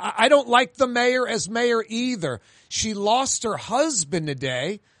 Yeah, I don't like the mayor as mayor either. She lost her husband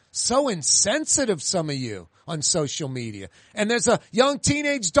today. So insensitive, some of you on social media. And there's a young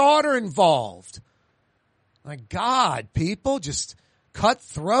teenage daughter involved. My God, people, just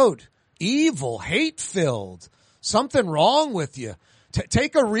cutthroat, evil, hate-filled. Something wrong with you.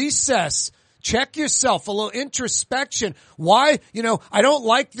 Take a recess. Check yourself, a little introspection. Why, I don't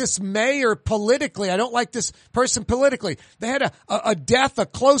like this mayor politically. I don't like this person politically. They had a death, a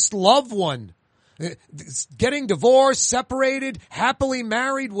close loved one. Getting divorced, separated, happily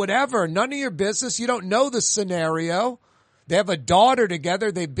married, whatever. None of your business. You don't know the scenario. They have a daughter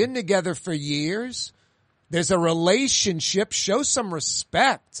together. They've been together for years. There's a relationship. Show some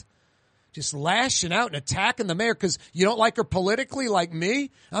respect. Just lashing out and attacking the mayor because you don't like her politically like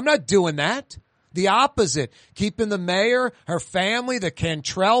me? I'm not doing that. The opposite. Keeping the mayor, her family, the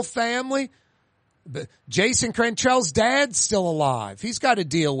Cantrell family. Jason Cantrell's dad's still alive. He's got to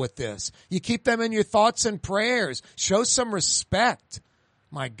deal with this. You keep them in your thoughts and prayers. Show some respect.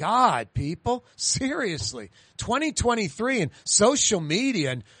 My God, people. Seriously. 2023 and social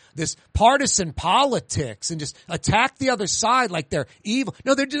media and this partisan politics and just attack the other side like they're evil.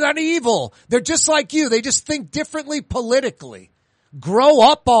 No, they're not evil. They're just like you. They just think differently politically. Grow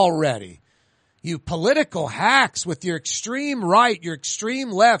up already. You political hacks with your extreme right, your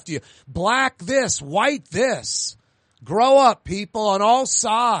extreme left, you black this, white this. Grow up, people, on all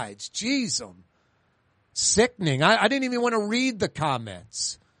sides. Jeez, sickening. I didn't even want to read the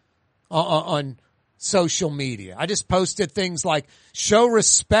comments on social media. I just posted things like, show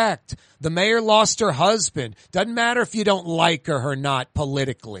respect. The mayor lost her husband. Doesn't matter if you don't like her or not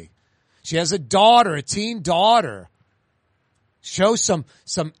politically. She has a daughter, a teen daughter. Show some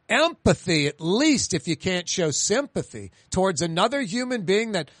empathy, at least, if you can't show sympathy towards another human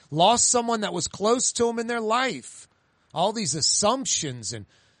being that lost someone that was close to him in their life. All these assumptions and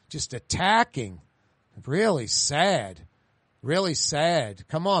just attacking. Really sad. Really sad.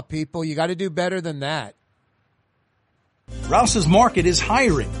 Come on, people. You got to do better than that. Rouse's Market is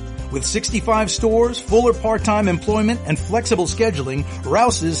hiring. With 65 stores, fuller part-time employment, and flexible scheduling,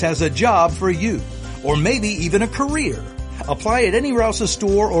 Rouse's has a job for you. Or maybe even a career. Apply at any Rouse's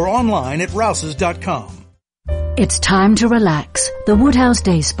store or online at rouses.com. It's time to relax. The Woodhouse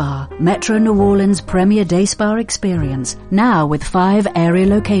Day Spa, Metro New Orleans' premier day spa experience, now with 5 area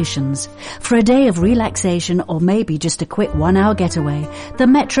locations. For a day of relaxation or maybe just a quick 1-hour getaway, the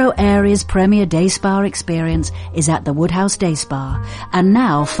Metro area's premier day spa experience is at the Woodhouse Day Spa. And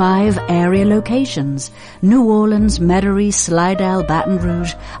now 5 area locations. New Orleans, Metairie, Slidell, Baton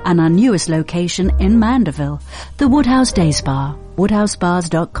Rouge, and our newest location in Mandeville. The Woodhouse Day Spa,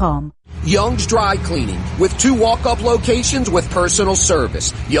 woodhousespas.com. Young's Dry Cleaning, with 2 walk-up locations with personal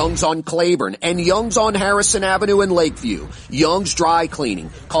service. Young's on Claiborne and Young's on Harrison Avenue in Lakeview. Young's Dry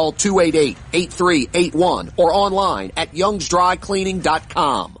Cleaning. Call 288-8381 or online at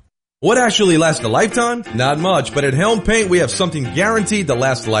youngsdrycleaning.com. What actually lasts a lifetime? Not much, but at Helm Paint we have something guaranteed to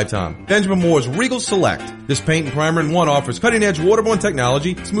last a lifetime. Benjamin Moore's Regal Select. This paint and primer in one offers cutting-edge waterborne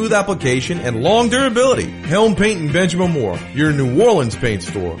technology, smooth application, and long durability. Helm Paint and Benjamin Moore, your New Orleans paint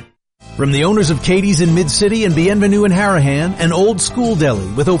store. From the owners of Katie's in Mid-City and Bienvenue in Harahan, an old school deli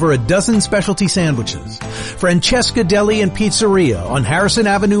with over a dozen specialty sandwiches. Francesca Deli and Pizzeria on Harrison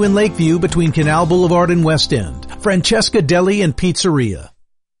Avenue in Lakeview between Canal Boulevard and West End. Francesca Deli and Pizzeria.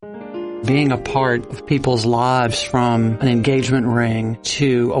 Being a part of people's lives, from an engagement ring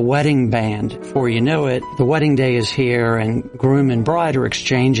to a wedding band. Before you know it, the wedding day is here and groom and bride are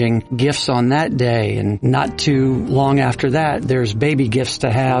exchanging gifts on that day. And not too long after that, there's baby gifts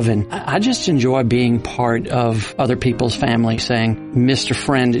to have. And I just enjoy being part of other people's family, saying, Mr.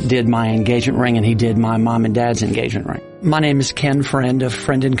 Friend did my engagement ring and he did my mom and dad's engagement ring. My name is Ken Friend of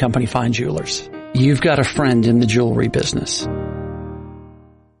Friend & Company Fine Jewelers. You've got a friend in the jewelry business.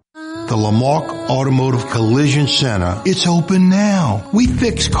 the Lamarck Automotive Collision Center, it's open now. We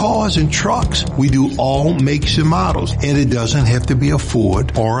fix cars and trucks. We do all makes and models. And it doesn't have to be a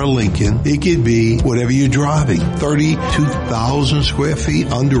Ford or a Lincoln. It could be whatever you're driving. 32,000 square feet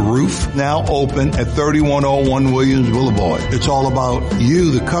under roof. Now open at 3101 Williams Boulevard. It's all about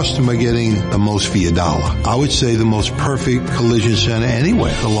you, the customer, getting the most for your dollar. I would say the most perfect collision center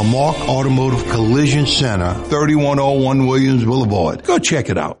anywhere. The Lamarck Automotive Collision Center, 3101 Williams Boulevard. Go check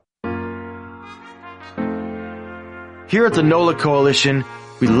it out. Here at the NOLA Coalition,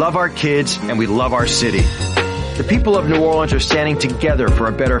 we love our kids and we love our city. The people of New Orleans are standing together for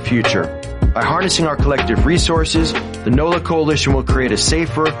a better future. By harnessing our collective resources, the NOLA Coalition will create a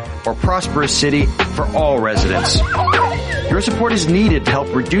safer, more prosperous city for all residents. Your support is needed to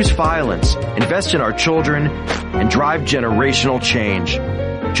help reduce violence, invest in our children, and drive generational change.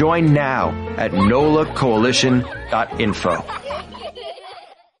 Join now at nolacoalition.info.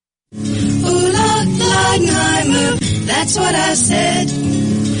 Ooh-la, Leidenheimer, that's what I said.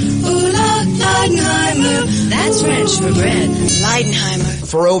 Ooh-la, Leidenheimer, that's French for bread. Leidenheimer.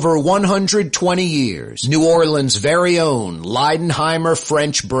 For over 120 years, New Orleans' very own Leidenheimer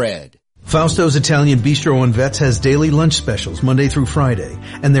French bread. Fausto's Italian Bistro on Vets has daily lunch specials Monday through Friday,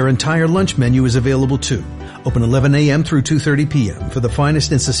 and their entire lunch menu is available too. Open 11 a.m. through 2:30 p.m. For the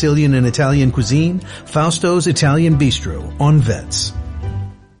finest in Sicilian and Italian cuisine, Fausto's Italian Bistro on Vets.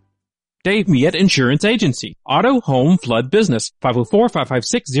 Dave Miette Insurance Agency. Auto, home, flood, business.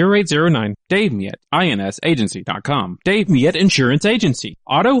 504-556-0809. Dave Miette, INSagency.com. Dave Miette Insurance Agency.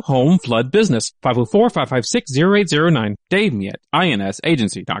 Auto, home, flood, business. 504-556-0809. Dave Miette,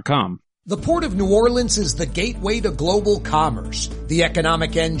 INSagency.com. The Port of New Orleans is the gateway to global commerce, the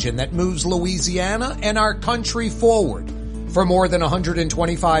economic engine that moves Louisiana and our country forward. For more than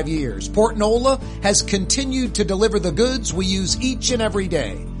 125 years, Port Nola has continued to deliver the goods we use each and every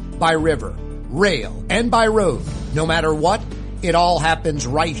day. By river, rail, and by road. No matter what, it all happens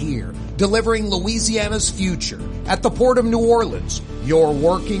right here, delivering Louisiana's future at the Port of New Orleans, your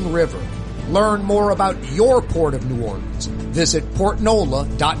working river. Learn more about your Port of New Orleans. Visit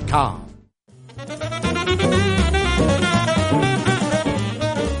portnola.com.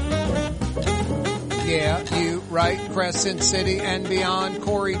 Yeah, you right, Crescent City and beyond.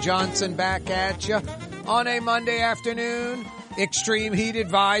 Corey Johnson back at you on a Monday afternoon. Extreme heat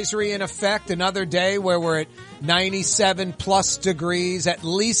advisory in effect. Another day where we're at 97 plus degrees, at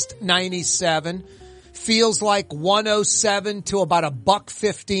least 97. Feels like 107 to about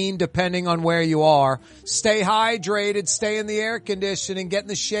 $115 depending on where you are. Stay hydrated, stay in the air conditioning, get in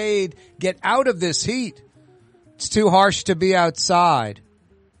the shade, get out of this heat. It's too harsh to be outside.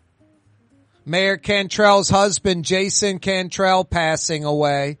 Mayor Cantrell's husband, Jason Cantrell, passing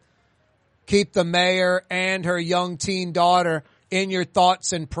away. Keep the mayor and her young teen daughter in your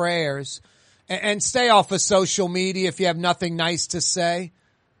thoughts and prayers. And stay off of social media if you have nothing nice to say.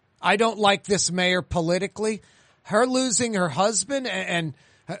 I don't like this mayor politically. Her losing her husband and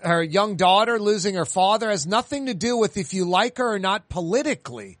her young daughter losing her father has nothing to do with if you like her or not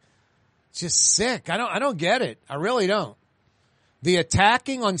politically. It's just sick. I don't get it. I really don't. The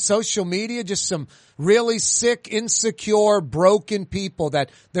attacking on social media, just some really sick, insecure, broken people that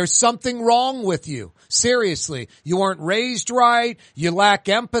there's something wrong with you. Seriously. You weren't raised right. You lack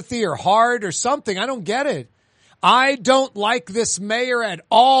empathy or heart or something. I don't get it. I don't like this mayor at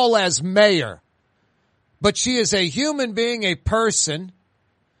all as mayor. But she is a human being, a person.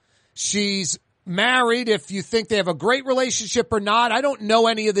 She's married. If you think they have a great relationship or not, I don't know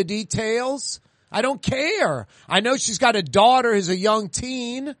any of the details. I don't care. I know she's got a daughter who's a young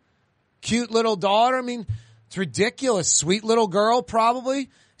teen. Cute little daughter. I mean, it's ridiculous. Sweet little girl, probably.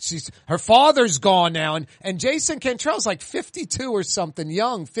 Her father's gone now. And Jason Cantrell's like 52 or something.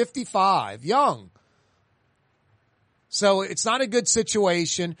 Young. 55. Young. So it's not a good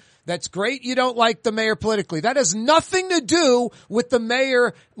situation. That's great you don't like the mayor politically. That has nothing to do with the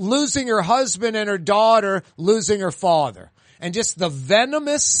mayor losing her husband and her daughter losing her father. And just the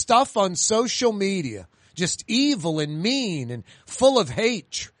venomous stuff on social media. Just evil and mean and full of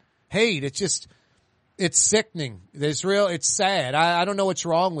hate. It's sickening. It's sad. I don't know what's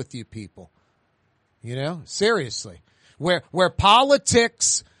wrong with you people. You know, seriously. Where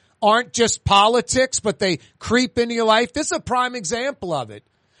politics aren't just politics, but they creep into your life. This is a prime example of it.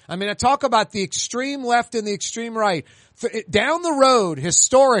 I mean, I talk about the extreme left and the extreme right. Down the road,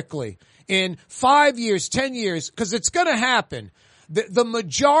 historically, in 5 years, 10 years, because it's going to happen. The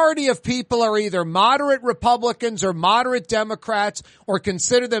majority of people are either moderate Republicans or moderate Democrats or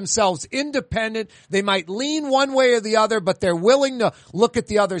consider themselves independent. They might lean one way or the other, but they're willing to look at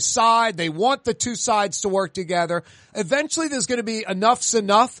the other side. They want the two sides to work together. Eventually there's going to be enough's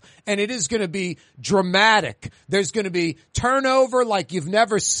enough, and it is going to be dramatic. There's going to be turnover like you've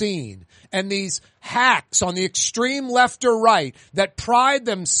never seen. And these hacks on the extreme left or right that pride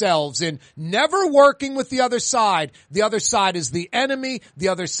themselves in never working with the other side. The other side is the enemy. The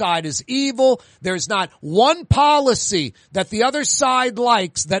other side is evil. There's not one policy that the other side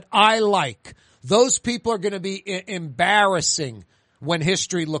likes that I like. Those people are going to be embarrassing when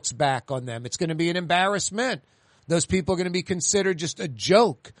history looks back on them. It's going to be an embarrassment. Those people are going to be considered just a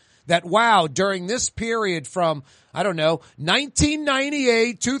joke. That, wow, during this period from,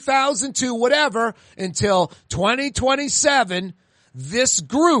 1998, 2002, whatever, until 2027, this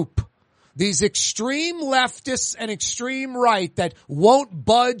group, these extreme leftists and extreme right that won't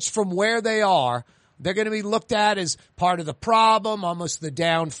budge from where they are, they're going to be looked at as part of the problem, almost the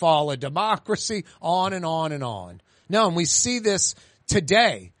downfall of democracy, on and on and on. No, and we see this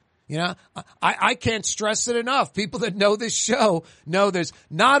today. I can't stress it enough. People that know this show know there's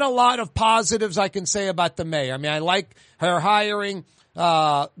not a lot of positives I can say about the mayor. I mean, I like her hiring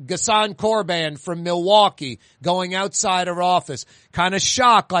Ghassan Corban from Milwaukee, going outside her office. Kind of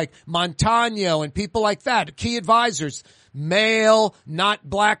shocked, like Montano and people like that. Key advisors, male, not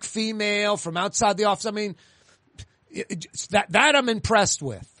black, female, from outside the office. I mean, that I'm impressed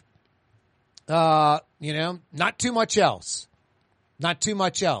with. Not too much else. Not too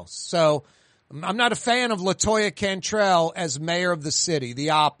much else. So I'm not a fan of LaToya Cantrell as mayor of the city,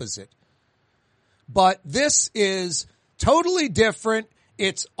 the opposite. But this is totally different.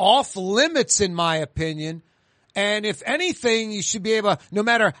 It's off limits in my opinion. And if anything, you should be able, no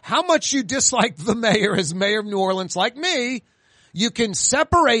matter how much you dislike the mayor as mayor of New Orleans, like me, you can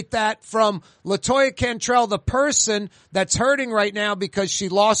separate that from LaToya Cantrell, the person that's hurting right now because she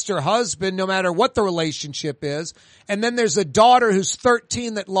lost her husband, no matter what the relationship is. And then there's a daughter who's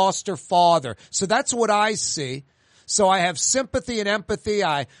 13 that lost her father. So that's what I see. So I have sympathy and empathy.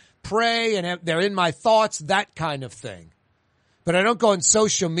 I pray and they're in my thoughts, that kind of thing. But I don't go on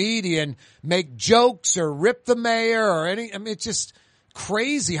social media and make jokes or rip the mayor or it's just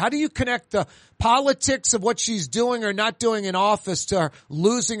crazy. How do you connect the politics of what she's doing or not doing in office to her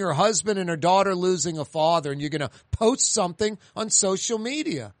losing her husband and her daughter losing a father, and you're going to post something on social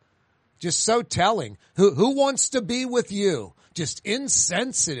media? Just so telling. Who wants to be with you? Just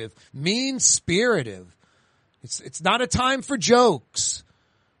insensitive, mean-spirited. It's not a time for jokes.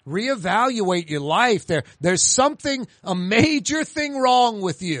 Reevaluate your life. There's something, a major thing wrong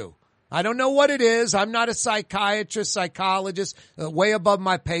with you. I don't know what it is. I'm not a psychiatrist, psychologist, way above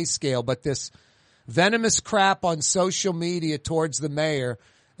my pay scale, but this venomous crap on social media towards the mayor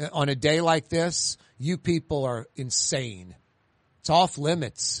on a day like this, you people are insane. It's off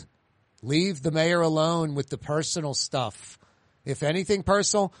limits. Leave the mayor alone with the personal stuff. If anything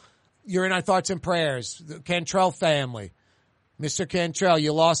personal, you're in our thoughts and prayers. The Cantrell family. Mr. Cantrell,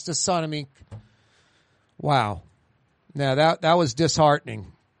 you lost a son. I mean, wow. Now that was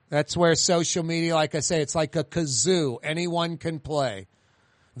disheartening. That's where social media, like I say, it's like a kazoo. Anyone can play.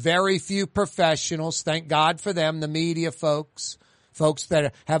 Very few professionals. Thank God for them, the media folks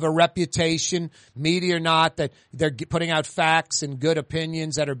that have a reputation, media or not, that they're putting out facts and good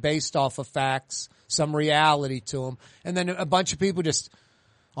opinions that are based off of facts, some reality to them. And then a bunch of people just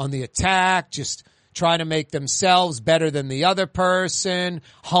on the attack, just trying to make themselves better than the other person,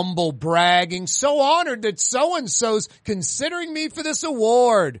 humble bragging. So honored that so-and-so's considering me for this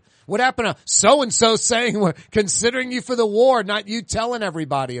award. What happened to so-and-so saying we're considering you for the award, not you telling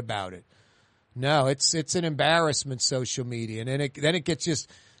everybody about it? No, it's an embarrassment, social media. And then it gets just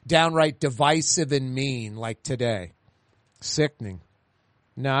downright divisive and mean like today. Sickening.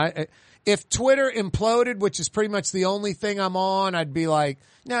 No, if Twitter imploded, which is pretty much the only thing I'm on, I'd be like,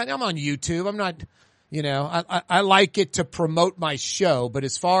 no, I'm on YouTube. I'm not, I like it to promote my show. But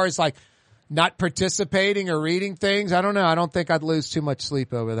as far as like not participating or reading things, I don't know. I don't think I'd lose too much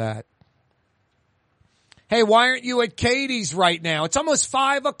sleep over that. Hey, why aren't you at Katie's right now? It's almost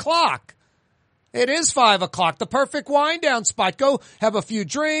 5:00. It is 5:00, the perfect wind down spot. Go have a few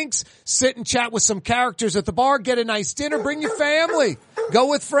drinks, sit and chat with some characters at the bar, get a nice dinner, bring your family, go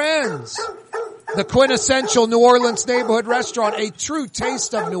with friends. The quintessential New Orleans neighborhood restaurant, a true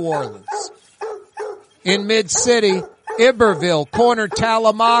taste of New Orleans. In Mid-City, Iberville, corner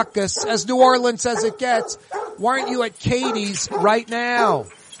Tallahassee, as New Orleans as it gets. Why aren't you at Katie's right now?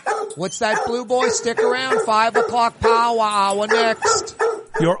 What's that, Blue Boy? Stick around, 5:00 power hour next.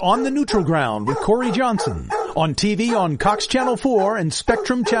 You're on the neutral ground with Corey Johnson On TV on Cox Channel 4 and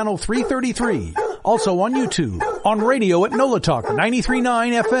Spectrum Channel 333. Also on YouTube. On radio at NOLA Talk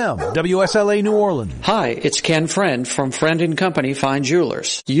 93.9 FM, WSLA New Orleans. Hi, it's Ken Friend from Friend & Company Fine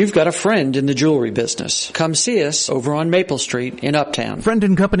Jewelers. You've got a friend in the jewelry business. Come see us over on Maple Street in Uptown.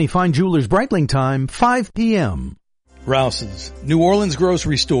 Friend & Company Fine Jewelers Breitling time, 5 p.m. Rouse's, New Orleans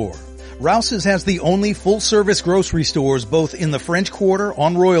grocery store. Rouse's has the only full-service grocery stores both in the French Quarter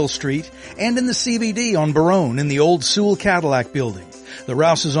on Royal Street and in the CBD on Baronne in the old Sewell Cadillac building. The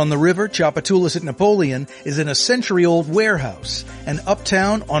Rouse's on the river, Tchoupitoulas at Napoleon, is in a century-old warehouse. And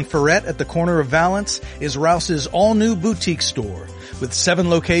uptown on Ferret at the corner of Valence is Rouse's all-new boutique store. With 7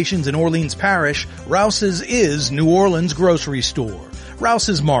 locations in Orleans Parish, Rouse's is New Orleans grocery store.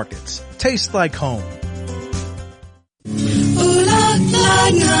 Rouse's Markets. Taste like home. Ooh,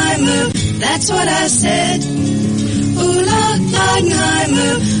 Leidenheimer, that's what I said. Ooh,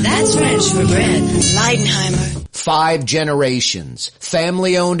 Leidenheimer, that's French for bread. Leidenheimer. 5 generations.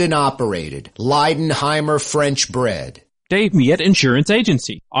 Family owned and operated. Leidenheimer French bread. Dave Miette Insurance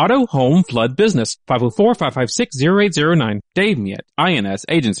Agency. Auto, home, flood business. 504-556-0809. Dave Miette,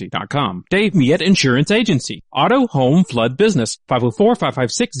 INSagency.com. Dave Miette Insurance Agency. Auto, home, flood business.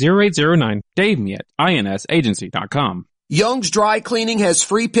 504-556-0809. Dave Miette, INSagency.com. Young's Dry Cleaning has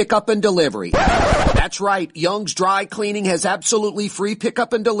free pickup and delivery. That's right. Young's Dry Cleaning has absolutely free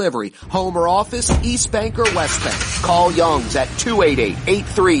pickup and delivery. Home or office, East Bank or West Bank. Call Young's at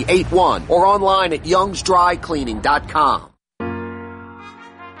 288-8381 or online at youngsdrycleaning.com.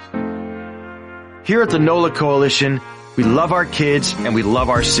 Here at the NOLA Coalition, we love our kids and we love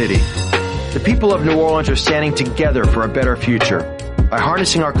our city. The people of New Orleans are standing together for a better future. By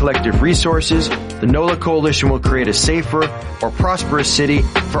harnessing our collective resources, the NOLA Coalition will create a safer, more prosperous city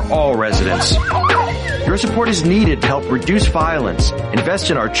for all residents. Your support is needed to help reduce violence,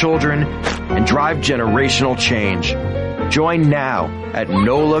 invest in our children, and drive generational change. Join now at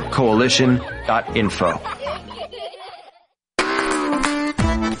nolacoalition.info.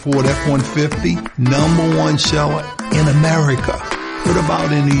 Ford F-150, #1 seller in America. What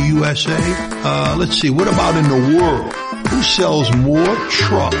about in the USA? Let's see, what about in the world? Who sells more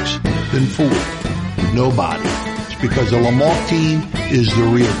trucks than Ford? Nobody. It's because the Lamarck team is the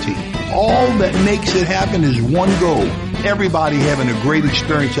real team. All that makes it happen is one goal. Everybody having a great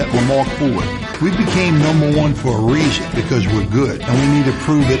experience at Lamarck Ford. We became #1 for a reason, because we're good. And we need to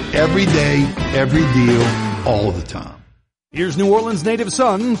prove it every day, every deal, all the time. Here's New Orleans native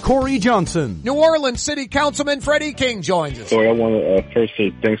son, Corey Johnson. New Orleans City Councilman Freddie King joins us. So I want to first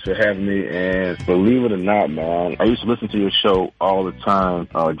say thanks for having me, and believe it or not, man, I used to listen to your show all the time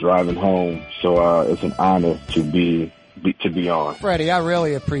driving home, so it's an honor to be on. Freddie, I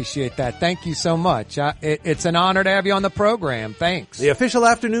really appreciate that. Thank you so much. It's an honor to have you on the program. Thanks. The official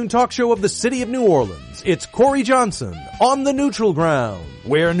afternoon talk show of the city of New Orleans. It's Corey Johnson on the neutral ground,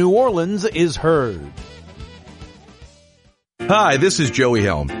 where New Orleans is heard. Hi, this is Joey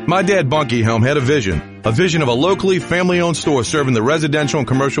Helm. My dad, Bunky Helm, had a vision of a locally family-owned store serving the residential and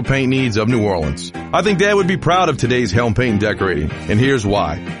commercial paint needs of New Orleans. I think Dad would be proud of today's Helm Paint and Decorating, and here's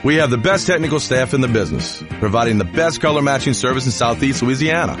why. We have the best technical staff in the business, providing the best color matching service in Southeast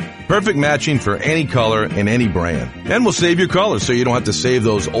Louisiana. Perfect matching for any color and any brand. And we'll save your colors so you don't have to save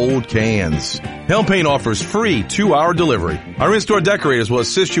those old cans. Helm Paint offers free 2-hour delivery. Our in-store decorators will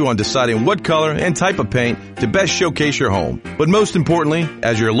assist you on deciding what color and type of paint to best showcase your home. But most importantly,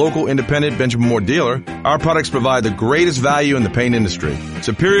 as your local independent Benjamin Moore dealer, our products provide the greatest value in the paint industry,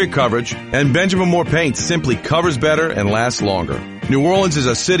 superior coverage, and Benjamin Moore paint simply covers better and lasts longer. New Orleans is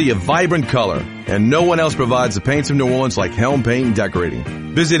a city of vibrant color, and no one else provides the paints of New Orleans like Helm Paint and Decorating.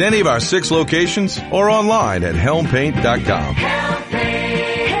 Visit any of our 6 locations or online at helmpaint.com. Helm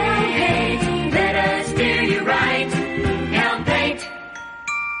Paint, let us do you right. Helm Paint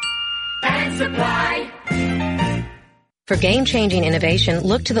and Supply. For game-changing innovation,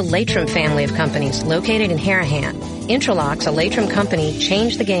 look to the Latrim family of companies located in Harahan. Intralocks, a Latrim company,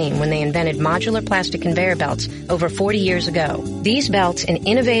 changed the game when they invented modular plastic conveyor belts over 40 years ago. These belts and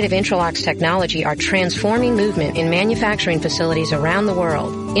innovative Intralocks technology are transforming movement in manufacturing facilities around the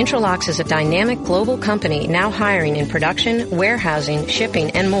world. Intralocks is a dynamic global company now hiring in production, warehousing,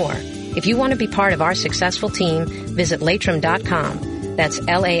 shipping, and more. If you want to be part of our successful team, visit Latrim.com. That's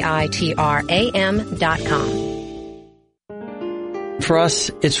LAITRAM.com. For us,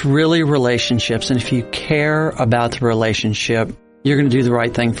 it's really relationships. And if you care about the relationship, you're going to do the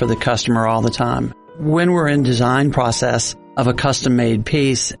right thing for the customer all the time. When we're in design process of a custom-made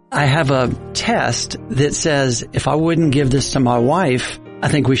piece, I have a test that says, if I wouldn't give this to my wife, I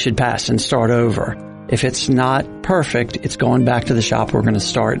think we should pass and start over. If it's not perfect, it's going back to the shop. We're going to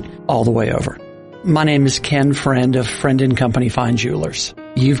start all the way over. My name is Ken Friend of Friend & Company Fine Jewelers.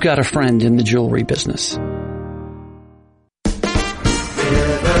 You've got a friend in the jewelry business. River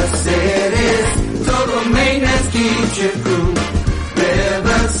City's total maintenance keeps you cool.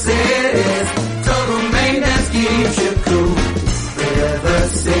 River City's total maintenance keeps you cool. River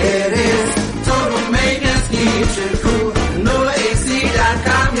City's total maintenance keeps you cool.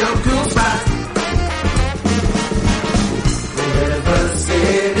 NolaAC.com, your cool spot. River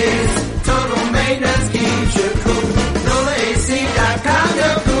City's total maintenance keeps you cool. NolaAC.com,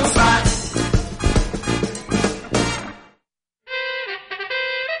 your cool spot.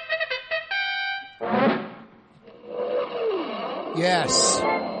 Yes.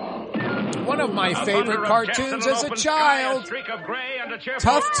 One of my favorite cartoons as a child.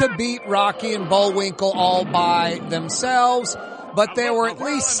 Tough to beat Rocky and Bullwinkle all by themselves, but there were at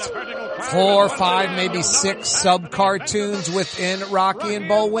least 4, 5, maybe 6 sub-cartoons within Rocky and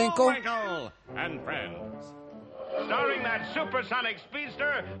Bullwinkle. And friends. Starring that supersonic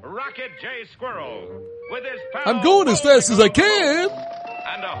speedster, Rocket J. Squirrel, with his pal I'm going as fast as I can.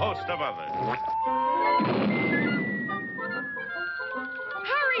 and a host of others.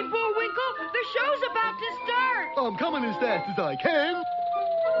 Hurry, Bullwinkle! The show's about to start! I'm coming as fast as I can.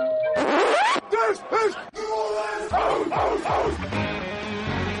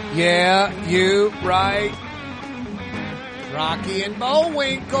 Yeah, you right. Rocky and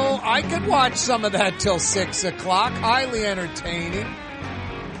Bullwinkle. I could watch some of that till 6 o'clock. Highly entertaining.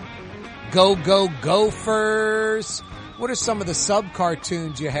 Go, Go, Gophers. What are some of the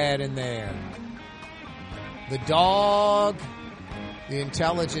sub-cartoons you had in there? The dog. The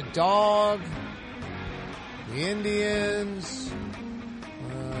intelligent dog. The Indians.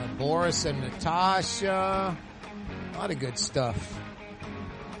 Boris and Natasha. A lot of good stuff.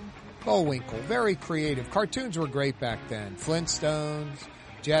 Bullwinkle, very creative. Cartoons were great back then. Flintstones,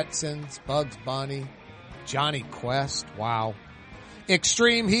 Jetsons, Bugs Bunny, Johnny Quest. Wow.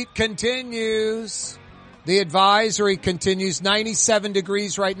 Extreme heat continues. The advisory continues. 97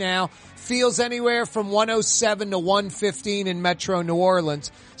 degrees right now. Feels anywhere from 107 to 115 in Metro New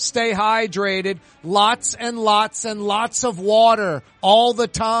Orleans. Stay hydrated. Lots and lots and lots of water all the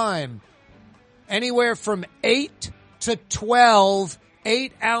time. Anywhere from 8 to 12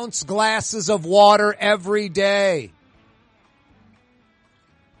 8-ounce glasses of water every day.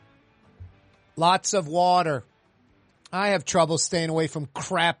 Lots of water. I have trouble staying away from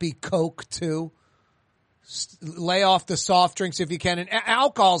crappy Coke too. Lay off the soft drinks if you can. And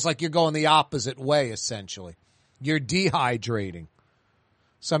alcohol's like you're going the opposite way, essentially. You're dehydrating.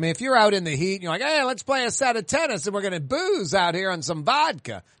 So, I mean, if you're out in the heat and you're like, hey, let's play a set of tennis and we're going to booze out here on some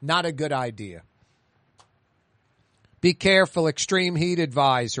vodka. Not a good idea. Be careful, extreme heat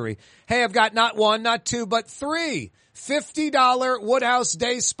advisory. Hey, I've got not 1, not 2, but 3 $50 Woodhouse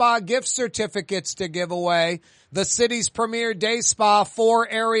Day Spa gift certificates to give away. The city's premier day spa, 4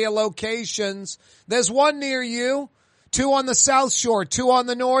 area locations. There's 1 near you, 2 on the South Shore, 2 on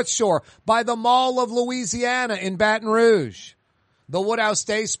the North Shore, by the Mall of Louisiana in Baton Rouge. The Woodhouse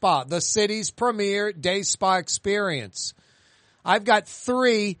Day Spa, the city's premier day spa experience. I've got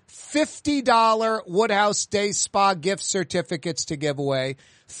 3 $50 Woodhouse Day Spa gift certificates to give away.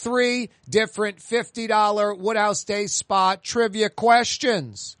 3 different $50 Woodhouse Day Spa trivia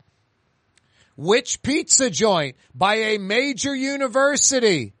questions. Which pizza joint by a major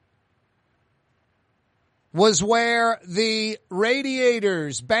university was where the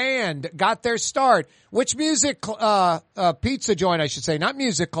Radiators band got their start? Which pizza joint, I should say, not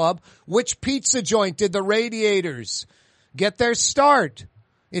music club. Which pizza joint did the Radiators get their start?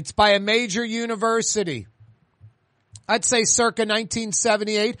 It's by a major university. I'd say circa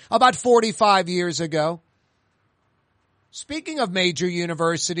 1978, about 45 years ago. Speaking of major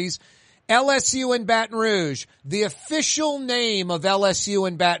universities, LSU in Baton Rouge, the official name of LSU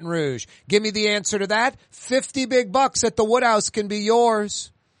in Baton Rouge. Give me the answer to that. 50 big bucks at the Woodhouse can be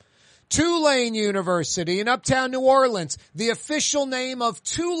yours. Tulane University in Uptown New Orleans, the official name of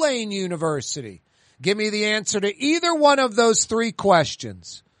Tulane University. Give me the answer to either one of those 3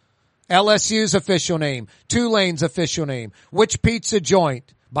 questions. LSU's official name, Tulane's official name. Which pizza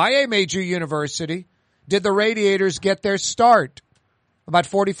joint by a major university did the Radiators get their start? About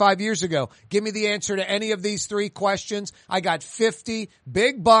 45 years ago. Give me the answer to any of these 3 questions. I got 50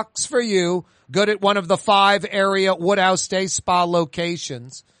 big bucks for you. Good at one of the 5 area Woodhouse Day Spa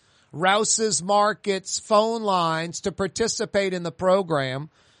locations. Rouse's Markets phone lines to participate in the program.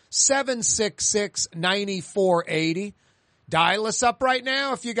 766-9480. Dial us up right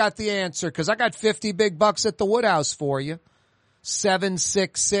now if you got the answer, because I got 50 big bucks at the Woodhouse for you.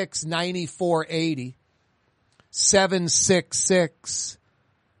 766-9480.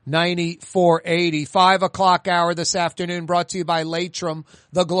 9480. 5 o'clock hour this afternoon brought to you by Latrim,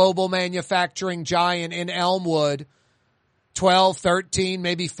 the global manufacturing giant in Elmwood. 12, 13,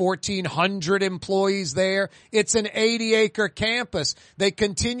 maybe 1,400 employees there. It's an 80-acre campus. They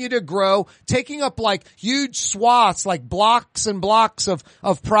continue to grow, taking up like huge swaths, like blocks and blocks of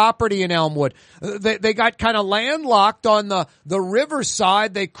property in Elmwood. They got kind of landlocked on the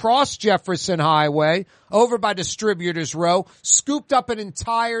riverside. They crossed Jefferson Highway over by Distributors Row, scooped up an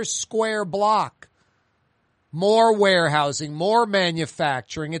entire square block. More warehousing, more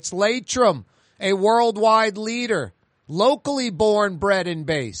manufacturing. It's Latrim, a worldwide leader. Locally born, bred, and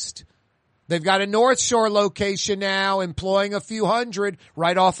based. They've got a North Shore location now, employing a few hundred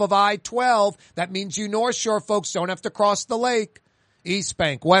right off of I-12. That means you North Shore folks don't have to cross the lake. East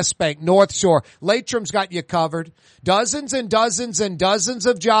Bank, West Bank, North Shore. Latrim's got you covered. Dozens and dozens and dozens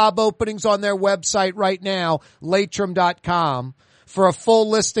of job openings on their website right now, Latrim.com. For a full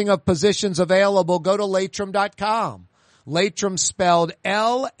listing of positions available, go to Latrim.com. Latrim spelled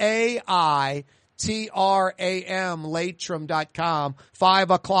L-A-I-T-R-A-M, Latrim.com. 5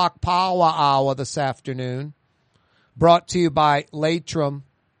 o'clock power hour this afternoon. Brought to you by Latrim.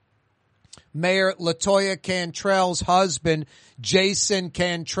 Mayor LaToya Cantrell's husband, Jason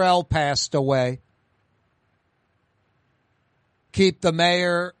Cantrell, passed away. Keep the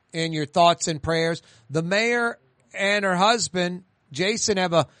mayor in your thoughts and prayers. The mayor and her husband, Jason,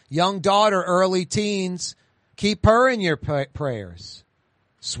 have a young daughter, early teens. Keep her in your prayers.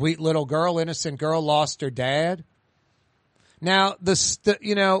 Sweet little girl, innocent girl, lost her dad. Now,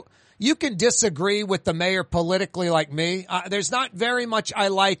 you can disagree with the mayor politically like me. There's not very much I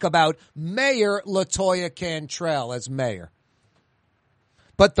like about Mayor LaToya Cantrell as mayor.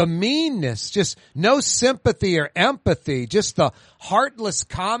 But the meanness, just no sympathy or empathy, just the heartless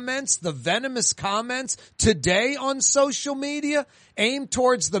comments, the venomous comments today on social media aimed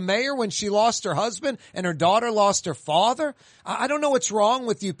towards the mayor when she lost her husband and her daughter lost her father. I don't know what's wrong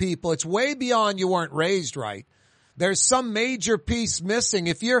with you people. It's way beyond you weren't raised right. There's some major piece missing.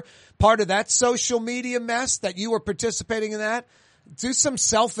 If you're part of that social media mess, that you were participating in that, do some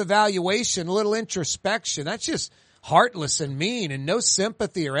self-evaluation, a little introspection. That's just heartless and mean and no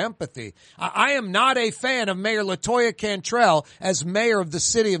sympathy or empathy. I am not a fan of Mayor LaToya Cantrell as mayor of the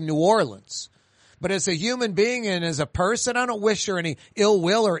city of New Orleans. But as a human being and as a person, I don't wish her any ill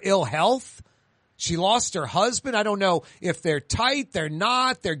will or ill health. She lost her husband. I don't know if they're tight, they're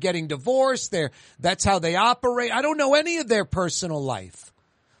not, they're getting divorced, that's how they operate. I don't know any of their personal life.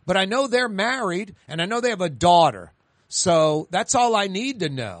 But I know they're married and I know they have a daughter. So that's all I need to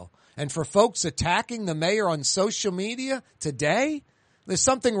know. And for folks attacking the mayor on social media today, there's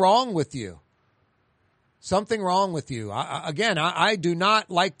something wrong with you. Something wrong with you. I do not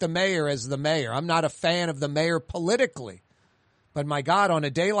like the mayor as the mayor. I'm not a fan of the mayor politically. But my God, on a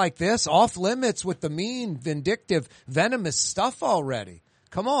day like this, off limits with the mean, vindictive, venomous stuff already.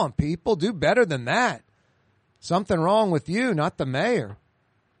 Come on, people, do better than that. Something wrong with you, not the mayor.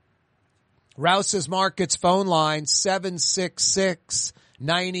 Rouse's Markets phone line,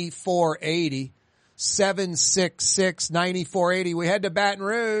 766-9480. 766-9480. We head to Baton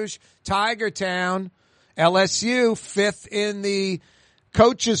Rouge, Tiger Town. LSU, 5th in the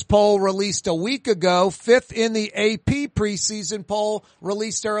coaches poll released a week ago, 5th in the AP preseason poll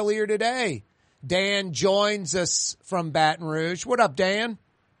released earlier today. Dan joins us from Baton Rouge. What up, Dan?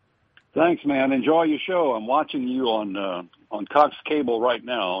 Thanks, man. Enjoy your show. I'm watching you on Cox Cable right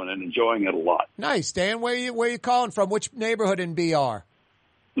now and enjoying it a lot. Nice, Dan. Where you calling from? Which neighborhood in BR?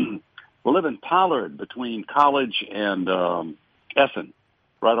 We live in Pollard between College and Essen,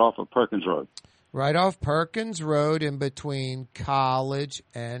 right off of Perkins Road. Right off Perkins Road in between College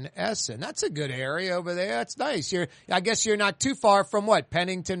and Essen. That's a good area over there. That's nice. I guess you're not too far from what?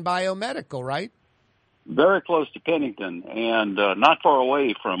 Pennington Biomedical, right? Very close to Pennington and not far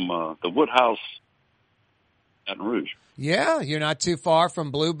away from the Woodhouse Baton Rouge. Yeah, you're not too far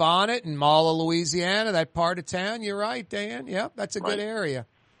from Blue Bonnet and Mall of Louisiana, that part of town. You're right, Dan. Yep, that's a good area.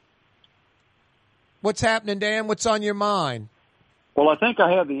 What's happening, Dan? What's on your mind? Well, I think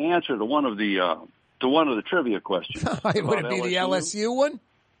I have the answer to one of the trivia questions. Would it be the LSU one?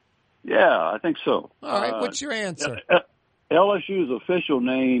 Yeah, I think so. All right, what's your answer? LSU's official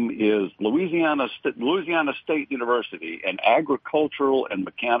name is Louisiana State University, an agricultural and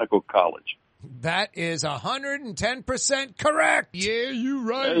mechanical college. That is 110% correct. Yeah, you're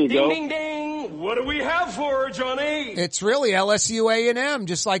right. There you ding, go. ding, ding. What do we have for her, Johnny? It's really LSU A&M,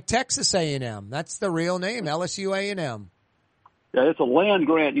 just like Texas A&M. That's the real name, LSU A&M. Yeah, it's a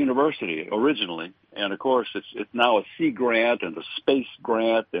land-grant university originally, and of course it's now a sea grant and a space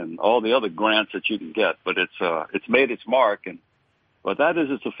grant and all the other grants that you can get. But it's made its mark, and but that is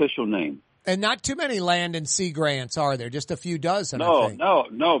its official name. And not too many land and sea grants, are there? Just a few dozen, I think.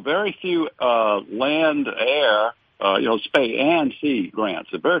 No. Very few land, air, space and sea grants.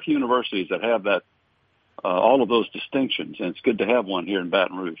 There are very few universities that have that, all of those distinctions, and it's good to have one here in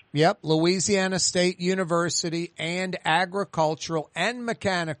Baton Rouge. Yep, Louisiana State University and Agricultural and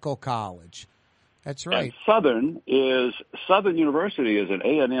Mechanical College. That's right. And Southern University is an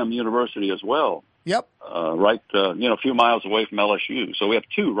A&M university as well. Yep. A few miles away from LSU. So we have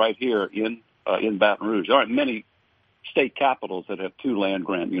two right here in Baton Rouge. There aren't many state capitals that have two land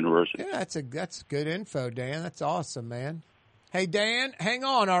grant universities. Yeah, that's good info, Dan. That's awesome, man. Hey, Dan, hang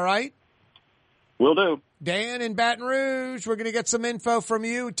on, all right? Will do. Dan in Baton Rouge, we're going to get some info from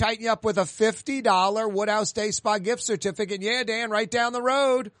you. Tighten you up with a $50 Woodhouse Day Spa gift certificate. Yeah, Dan, right down the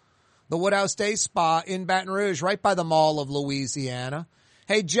road. The Woodhouse Day Spa in Baton Rouge, right by the Mall of Louisiana.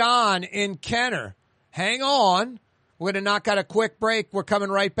 Hey, John in Kenner, hang on. We're going to knock out a quick break. We're coming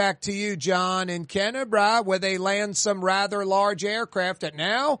right back to you, John in Kenner, brah, where they land some rather large aircraft at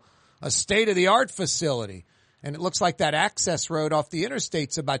now a state-of-the-art facility. And it looks like that access road off the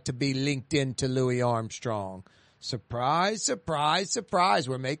interstate's about to be linked into Louis Armstrong. Surprise, surprise, surprise.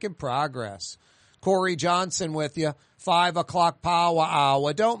 We're making progress. Corey Johnson with you. 5 o'clock power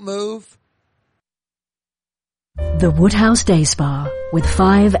hour. Don't move. The Woodhouse Day Spa, with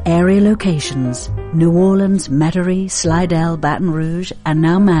 5 area locations, New Orleans, Metairie, Slidell, Baton Rouge, and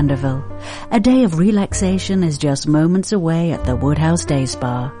now Mandeville. A day of relaxation is just moments away at the Woodhouse Day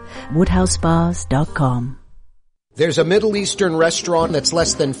Spa. WoodhouseSpas.com. There's a Middle Eastern restaurant that's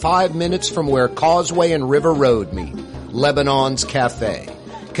less than 5 minutes from where Causeway and River Road meet. Lebanon's Cafe.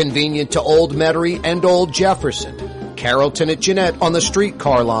 Convenient to Old Metairie and Old Jefferson. Carrollton at Jeanette on the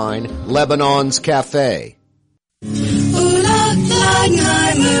streetcar line. Lebanon's Cafe. Ooh-la,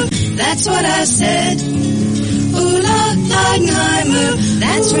 Leidenheimer, that's what I said. Ooh-la, Leidenheimer,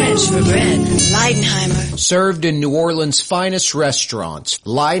 that's French for bread. Leidenheimer. Served in New Orleans' finest restaurants.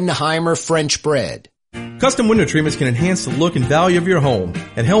 Leidenheimer French bread. Custom window treatments can enhance the look and value of your home.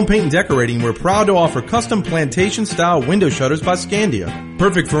 At Helm Paint and Decorating, we're proud to offer custom plantation-style window shutters by Scandia.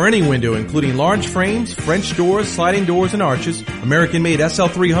 Perfect for any window, including large frames, French doors, sliding doors, and arches. American-made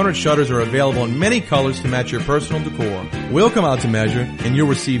SL300 shutters are available in many colors to match your personal decor. We'll come out to measure, and you'll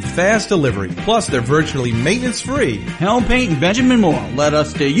receive fast delivery. Plus, they're virtually maintenance-free. Helm Paint and Benjamin Moore led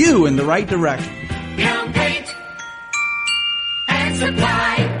us steer you in the right direction. Helm Paint and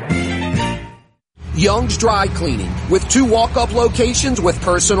Supply. Young's Dry Cleaning, with 2 walk-up locations with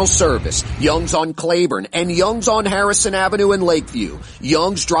personal service. Young's on Claiborne and Young's on Harrison Avenue in Lakeview.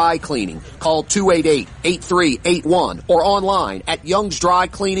 Young's Dry Cleaning. Call 288-8381 or online at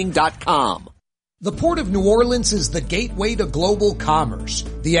youngsdrycleaning.com. The Port of New Orleans is the gateway to global commerce,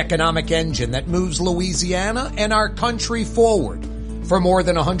 the economic engine that moves Louisiana and our country forward. For more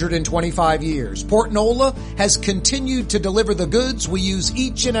than 125 years, Port Nola has continued to deliver the goods we use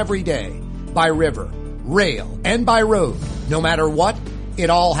each and every day. By river, rail, and by road. No matter what, it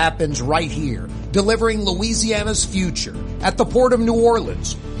all happens right here, delivering Louisiana's future at the Port of New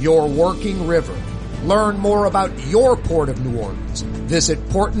Orleans, your working river. Learn more about your Port of New Orleans. Visit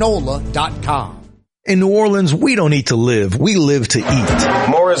portnola.com. In New Orleans, we don't eat to live, we live to eat.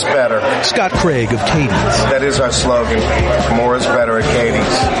 More is better. Scott Craig of Katie's. That is our slogan. More is better at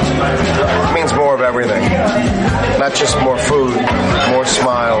Katie's. It means more of everything. Not just more food, more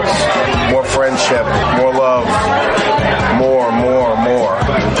smiles, more friendship, more love, more.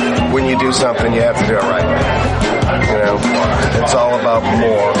 When you do something, you have to do it right. You know, it's all about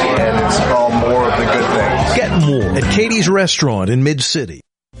more, and it's all more of the good things. Get more at Katie's Restaurant in Mid-City.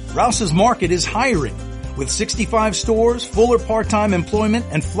 Rouse's Market is hiring. With 65 stores, fuller part-time employment,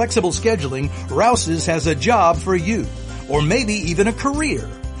 and flexible scheduling, Rouse's has a job for you. Or maybe even a career.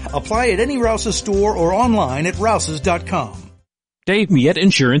 Apply at any Rouse's store or online at rouses.com. Dave Miette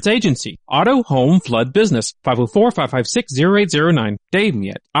Insurance Agency. Auto, home, flood, business. 504-556-0809. Dave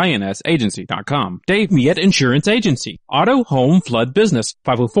Miette, INSagency.com. Dave Miette Insurance Agency. Auto, home, flood, business.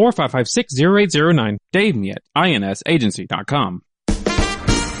 504-556-0809. Dave Miette, INSagency.com.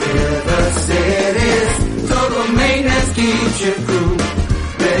 River City's total maintenance keeps you cool.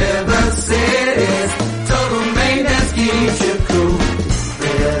 River City's total maintenance keeps you cool.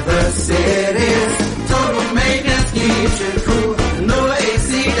 River City's total maintenance keeps you cool.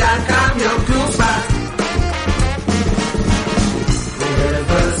 NoAC.com, your cool spot.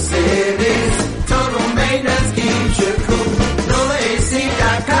 River City's total maintenance keeps you cool.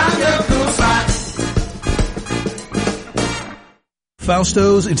 NoAC.com, your cool spot.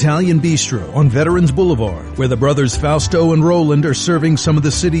 Fausto's Italian Bistro on Veterans Boulevard, where the brothers Fausto and Roland are serving some of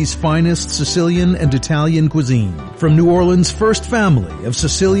the city's finest Sicilian and Italian cuisine. From New Orleans' first family of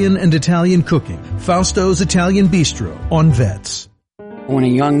Sicilian and Italian cooking, Fausto's Italian Bistro on Vets. When a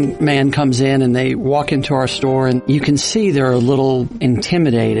young man comes in and they walk into our store and you can see they're a little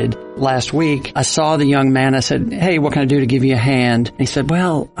intimidated. Last week, I saw the young man. I said, hey, what can I do to give you a hand? And he said,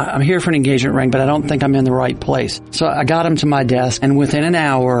 well, I'm here for an engagement ring, but I don't think I'm in the right place. So I got him to my desk, and within an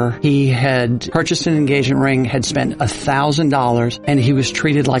hour, he had purchased an engagement ring, had spent $1,000, and he was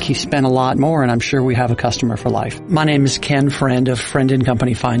treated like he spent a lot more, and I'm sure we have a customer for life. My name is Ken Friend of Friend &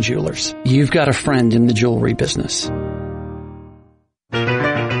 Company Fine Jewelers. You've got a friend in the jewelry business.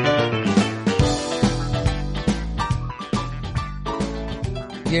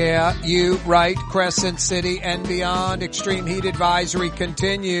 Yeah, you right. Crescent City and beyond. Extreme heat advisory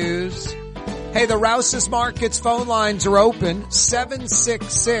continues. Hey, the Rouse's Markets phone lines are open.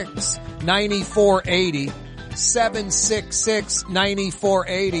 766-9480.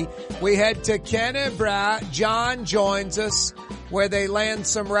 766-9480. We head to Kennebra. John joins us where they land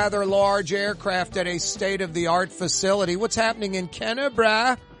some rather large aircraft at a state-of-the-art facility. What's happening in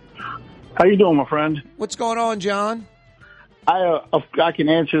Kennebra? How you doing, my friend? What's going on, John? I can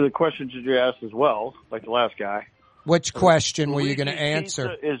answer the questions that you asked as well, like the last guy. Which question were you going to answer?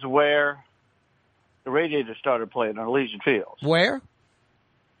 Pizza is where the Radiators started playing on Elysian Fields. Where?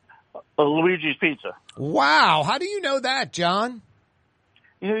 Luigi's Pizza. Wow. How do you know that, John?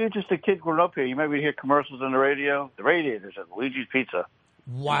 You know, you're just a kid growing up here. You maybe hear commercials on the radio. The Radiators at Luigi's Pizza.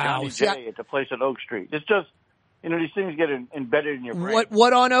 Wow. Johnny J at the place at Oak Street. It's just, you know, these things get embedded in your brain.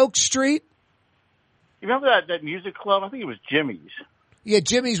 What on Oak Street? You remember that music club? I think it was Jimmy's. Yeah,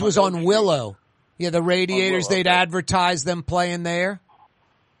 Jimmy's was on Willow. Yeah, the Radiators, they'd advertise them playing there.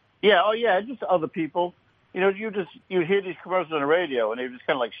 Yeah, oh yeah, just other people. You know, you hear these commercials on the radio and they just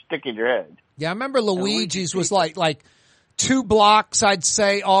kind of like stick in your head. Yeah, I remember Luigi's was like 2 blocks, I'd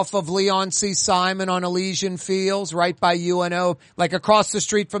say, off of Leon C. Simon on Elysian Fields, right by UNO, like across the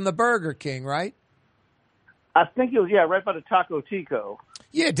street from the Burger King, right? I think it was, right by the Taco Tico.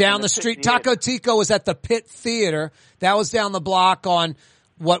 Yeah, down the street. Taco Tico was at the Pitt Theater. That was down the block on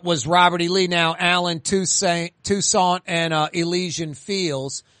what was Robert E. Lee, now Allen Toussaint and Elysian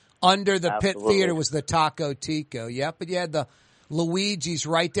Fields. Under the Pitt Theater was the Taco Tico. Yep, but you had the Luigi's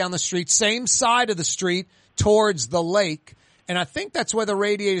right down the street, same side of the street towards the lake. And I think that's where the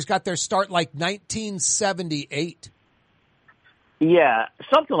Radiators got their start, like 1978. Yeah,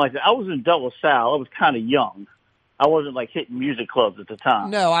 something like that. I was in Double Sal. I was kind of young. I wasn't like hitting music clubs at the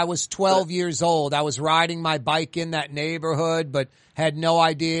time. No, I was 12 years old. I was riding my bike in that neighborhood, but had no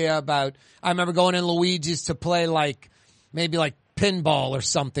idea about, I remember going in Luigi's to play maybe pinball or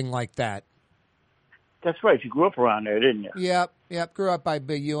something like that. That's right. You grew up around there, didn't you? Yep. Grew up by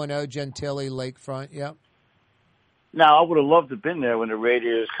big UNO, Gentilly, Lakefront. Yep. Now, I would have loved to have been there when the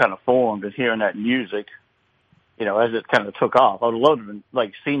Radiators kind of formed and hearing that music, you know, as it kind of took off. I would have loved to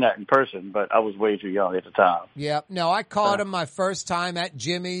have seen that in person, but I was way too young at the time. Yep. No, I caught him my first time at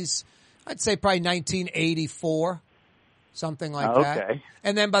Jimmy's, I'd say probably 1984, something like that. Okay.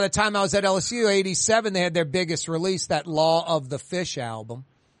 And then by the time I was at LSU, 87, they had their biggest release, that Law of the Fish album.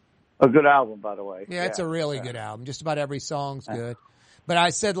 A good album, by the way. Yeah, it's a really good album. Just about every song's good. But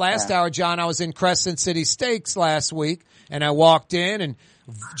I said last hour, John, I was in Crescent City Steaks last week, and I walked in, and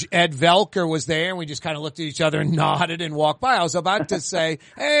Ed Velker was there, and we just kind of looked at each other and nodded and walked by. I was about to say,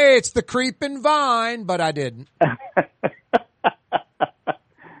 hey, it's the Creeping Vine, but I didn't.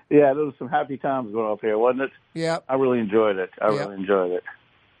 Yeah, there was some happy times going off here, wasn't it? Yeah. I really enjoyed it. Really enjoyed it.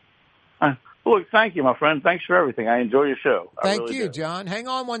 Look, thank you, my friend. Thanks for everything. I enjoy your show. Thank you, John. Hang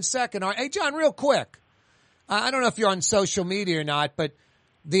on one second. Hey, John, real quick. I don't know if you're on social media or not, but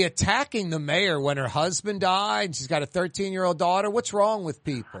the attacking the mayor when her husband died and she's got a 13-year-old daughter, what's wrong with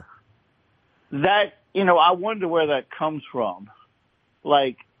people? That, I wonder where that comes from.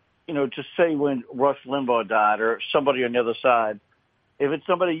 Like, to say when Rush Limbaugh died or somebody on the other side, if it's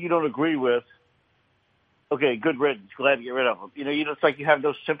somebody you don't agree with, okay, good riddance. Glad to get rid of them. It's like you have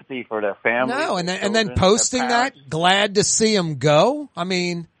no sympathy for their family. No, and then posting that, glad to see them go. I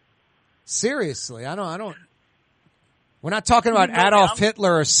mean, seriously, I don't. We're not talking about Adolf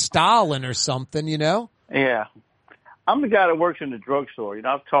Hitler or Stalin or something, Yeah, I'm the guy that works in the drugstore.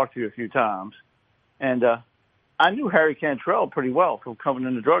 I've talked to you a few times, and I knew Harry Cantrell pretty well from coming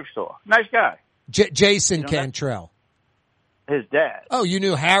in the drugstore. Nice guy. Jason Cantrell. His dad. Oh, you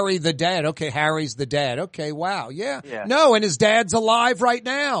knew Harry the dad. Okay, Harry's the dad. Okay, wow, yeah. No, and his dad's alive right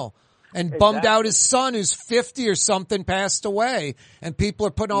now. And bummed out his son, who's 50 or something, passed away. And people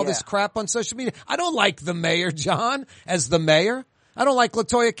are putting all this crap on social media. I don't like the mayor, John, as the mayor. I don't like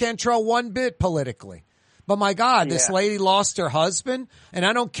LaToya Cantrell one bit politically. But my God, this lady lost her husband, and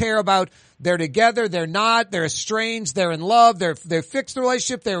I don't care about they're together, they're not, they're estranged, they're in love, they're fixed the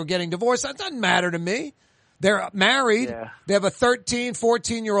relationship, they were getting divorced. That doesn't matter to me. They're married. Yeah. They have a 13,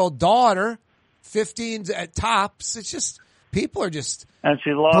 14-year-old daughter, 15 at tops. It's just, people are just and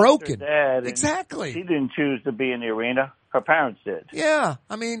she lost broken. Her dad. Exactly. She didn't choose to be in the arena. Her parents did. Yeah.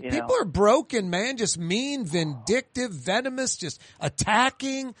 I mean, people are broken, man. Just mean, vindictive, venomous, just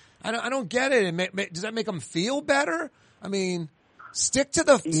attacking. I don't get it. Does that make them feel better? I mean, stick to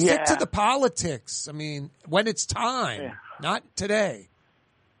the politics. I mean, when it's time, not today.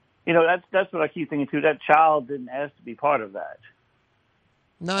 You know, that's what I keep thinking too. That child didn't ask to be part of that.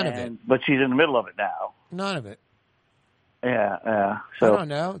 None of it. But she's in the middle of it now. None of it. Yeah. So I don't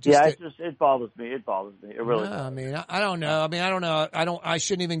know. It bothers me. It bothers me. It really. No, I mean, I don't know. I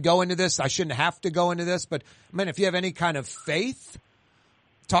shouldn't even go into this. I shouldn't have to go into this. But I mean, if you have any kind of faith,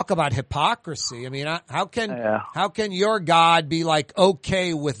 talk about hypocrisy. I mean, how can your God be like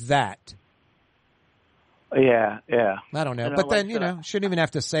okay with that? Yeah. I don't know. But then, shouldn't even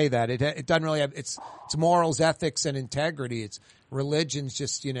have to say that. It doesn't really have, it's morals, ethics, and integrity. It's religion's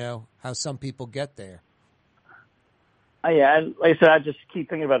just, how some people get there. And like I said, I just keep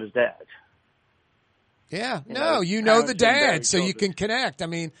thinking about his dad. Yeah. You know the dad, so you can connect. I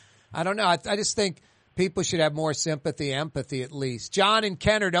mean, I don't know. I just think people should have more sympathy, empathy at least. John and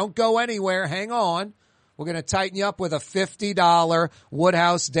Kenner, don't go anywhere. Hang on. We're going to tighten you up with a $50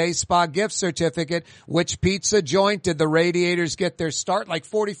 Woodhouse Day Spa gift certificate. Which pizza joint did the Radiators get their start? Like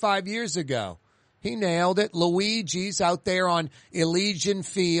 45 years ago. He nailed it. Luigi's out there on Elysian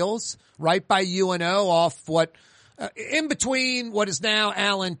Fields, right by UNO, off in between what is now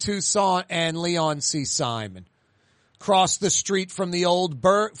Allen Toussaint and Leon C. Simon. Across the street from the old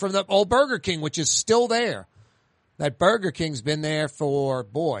Burger King, which is still there. That Burger King's been there for,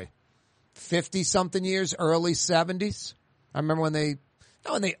 50-something years, early 70s. I remember when they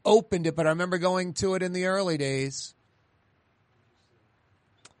opened it, but I remember going to it in the early days.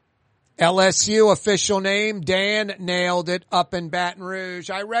 LSU official name, Dan nailed it up in Baton Rouge.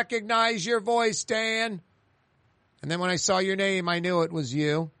 I recognize your voice, Dan. And then when I saw your name, I knew it was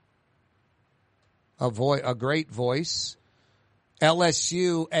you. A great voice.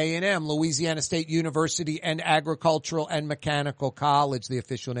 LSU, A&M, Louisiana State University and Agricultural and Mechanical College, the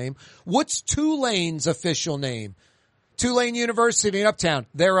official name. What's Tulane's official name? Tulane University in Uptown,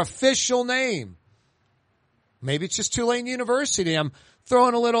 their official name. Maybe it's just Tulane University. I'm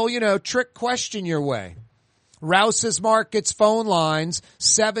throwing a little, trick question your way. Rouse's Markets phone lines,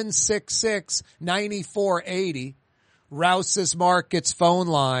 766-9480. Rouse's Markets phone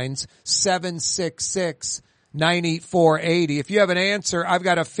lines, 766-9480. If you have an answer, I've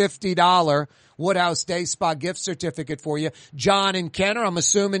got a $50 Woodhouse Day Spa gift certificate for you. John and Kenner, I'm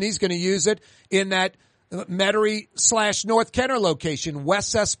assuming he's going to use it in that Metairie/North Kenner location,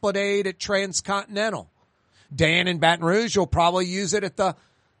 West Esplanade at Transcontinental. Dan in Baton Rouge will probably use it at the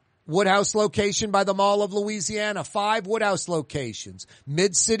Woodhouse location by the Mall of Louisiana. 5 Woodhouse locations.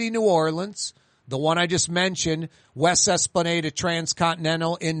 Mid-City, New Orleans. The one I just mentioned, West Esplanade at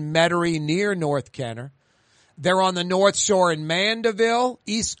Transcontinental in Metairie near North Kenner. They're on the North Shore in Mandeville,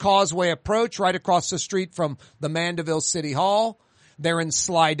 East Causeway Approach, right across the street from the Mandeville City Hall. They're in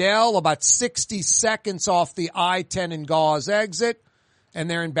Slidell, about 60 seconds off the I-10 and Gauze exit. And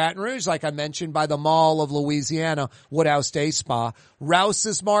they're in Baton Rouge, like I mentioned, by the Mall of Louisiana, Woodhouse Day Spa.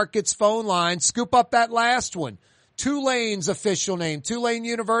 Rouse's Markets phone line. Scoop up that last one. Tulane's official name, Tulane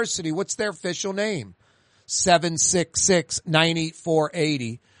University. What's their official name?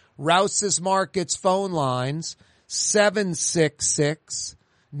 766-9480. Rouse's Markets phone lines,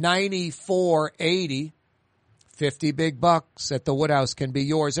 766-9480. 50 big bucks at the Woodhouse can be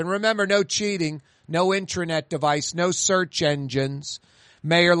yours. And remember, no cheating, no intranet device, no search engines.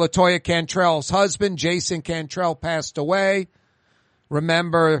 Mayor LaToya Cantrell's husband, Jason Cantrell, passed away.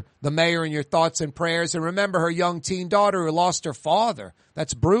 Remember the mayor in your thoughts and prayers, and remember her young teen daughter who lost her father.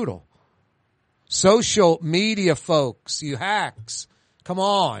 That's brutal. Social media folks, you hacks, come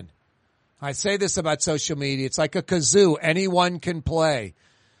on. I say this about social media. It's like a kazoo. Anyone can play.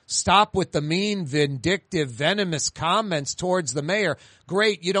 Stop with the mean, vindictive, venomous comments towards the mayor.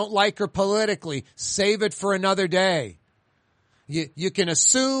 Great, you don't like her politically. Save it for another day. You can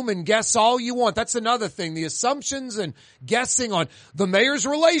assume and guess all you want. That's another thing. The assumptions and guessing on the mayor's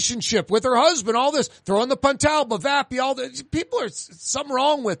relationship with her husband, all this, throwing the Pontalba, Vappy, all this. People are, something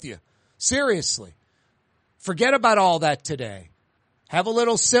wrong with you. Seriously. Forget about all that today. Have a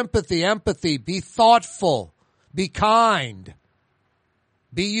little sympathy, empathy. Be thoughtful. Be kind.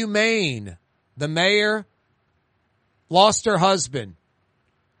 Be humane. The mayor lost her husband.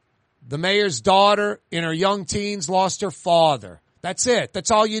 The mayor's daughter in her young teens lost her father. That's it. That's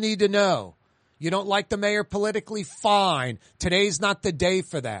all you need to know. You don't like the mayor politically? Fine. Today's not the day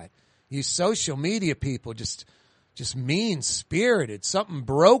for that. You social media people just mean-spirited. Something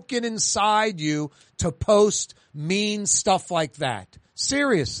broken inside you to post mean stuff like that.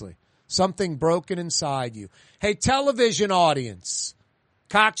 Seriously. Something broken inside you. Hey, television audience.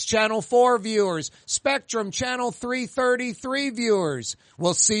 Cox Channel 4 viewers. Spectrum Channel 333 viewers.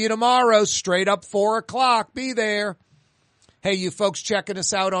 We'll see you tomorrow, straight up 4 o'clock. Be there. Hey, you folks checking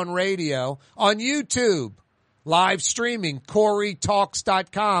us out on radio, on YouTube, live streaming,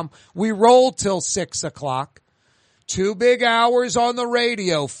 CoreyTalks.com. We roll till 6 o'clock. 2 big hours on the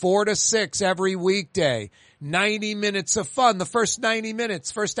radio, 4 to 6 every weekday. 90 minutes of fun. The first 90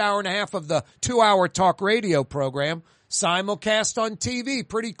 minutes, first hour and a half of the 2-hour talk radio program, simulcast on TV.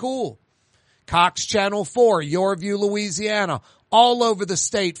 Pretty cool. Cox Channel 4, Yorview, Louisiana, all over the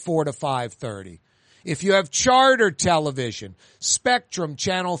state, 4 to 5:30. If you have charter television, Spectrum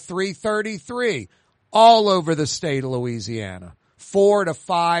Channel 333, all over the state of Louisiana, 4 to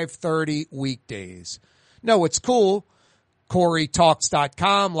 5:30 weekdays. No, it's cool.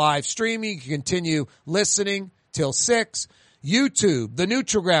 CoreyTalks.com, live streaming. You can continue listening till 6. YouTube, The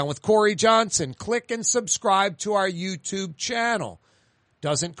Neutral Ground with Corey Johnson. Click and subscribe to our YouTube channel.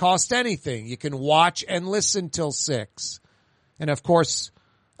 Doesn't cost anything. You can watch and listen till 6. And of course,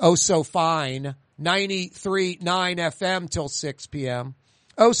 oh so fine, 93.9 FM till 6 p.m.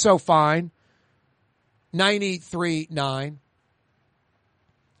 Oh so fine, 93.9.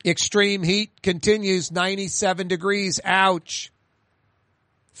 Extreme heat continues, 97 degrees. Ouch.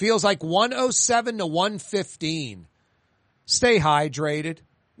 Feels like 107 to 115. Stay hydrated.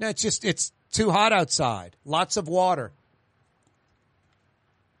 No, it's too hot outside. Lots of water.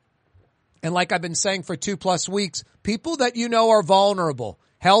 And like I've been saying for 2+ weeks, people that you know are vulnerable,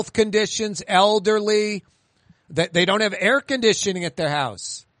 health conditions, elderly, that they don't have air conditioning at their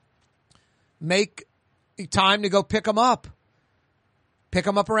house, make time to go pick them up. Pick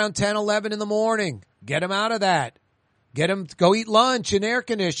them up around 10, 11 in the morning. Get them out of that. Get them, go eat lunch in air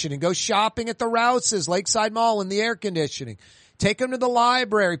conditioning. Go shopping at the Rouse's, Lakeside Mall in the air conditioning. Take them to the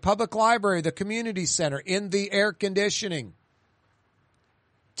library, public library, the community center in the air conditioning.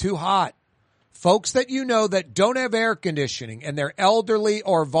 Too hot. Folks that you know that don't have air conditioning and they're elderly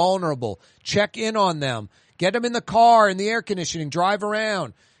or vulnerable, check in on them. Get them in the car in the air conditioning. Drive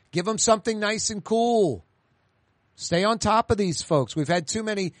around. Give them something nice and cool. Stay on top of these folks. We've had too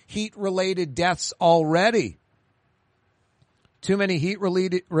many heat-related deaths already. Too many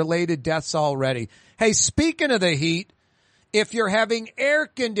heat-related deaths already. Hey, speaking of the heat, if you're having air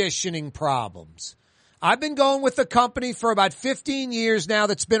conditioning problems, I've been going with the company for about 15 years now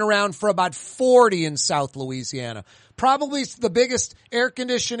that's been around for about 40 in South Louisiana. Probably the biggest air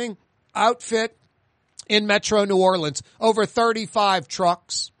conditioning outfit in Metro New Orleans. Over 35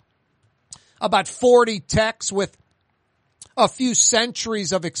 trucks. About 40 techs with a few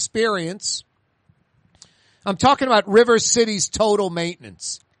centuries of experience. I'm talking about River City's Total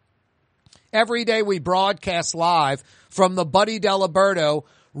Maintenance. Every day we broadcast live from the Buddy Diliberto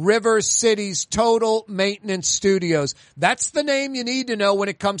River City's Total Maintenance Studios. That's the name you need to know when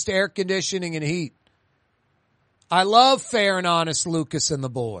it comes to air conditioning and heat. I love Fair and Honest Lucas and the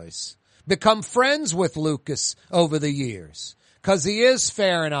boys. Become friends with Lucas over the years because he is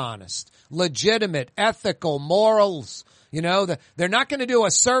fair and honest, legitimate, ethical, morals. You know, they're not going to do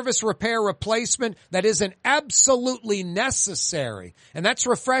a service repair replacement that isn't absolutely necessary. And that's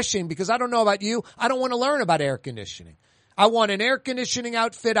refreshing because I don't know about you. I don't want to learn about air conditioning. I want an air conditioning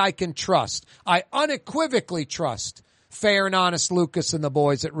outfit I can trust. I unequivocally trust Fair and Honest Lucas and the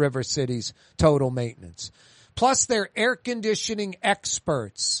boys at River City's Total Maintenance. Plus, they're air conditioning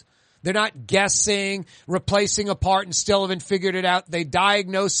experts. They're not guessing, replacing a part and still haven't figured it out. They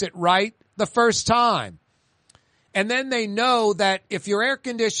diagnose it right the first time. And then they know that if your air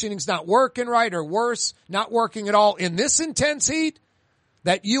conditioning's not working right or worse, not working at all in this intense heat,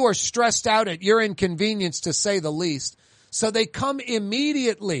 that you are stressed out at your inconvenience to say the least. So they come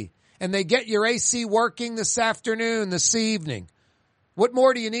immediately and they get your AC working this afternoon, this evening. What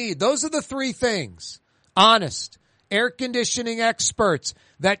more do you need? Those are the 3 things. Honest, air conditioning experts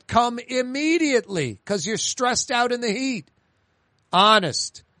that come immediately because you're stressed out in the heat.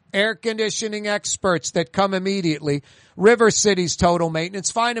 Honest, air conditioning experts that come immediately. River City's Total Maintenance.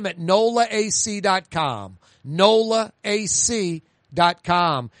 Find them at NOLAAC.com. NOLAAC.com.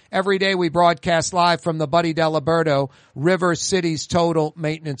 Every day we broadcast live from the Buddy Diliberto River City's Total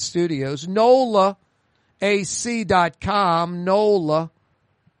Maintenance Studios. NOLAAC.com. NOLAAC.com.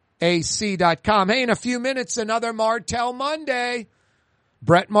 AC.com. Hey, in a few minutes, another Martell Monday.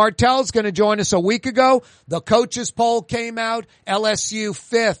 Brett Martell's going to join us. A week ago, the coaches poll came out. LSU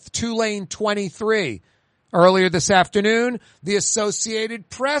 5th, Tulane 23. Earlier this afternoon, the Associated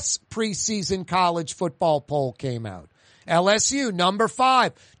Press preseason college football poll came out. LSU number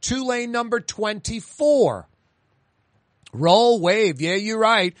 5, Tulane number 24. Roll, wave. Yeah, you're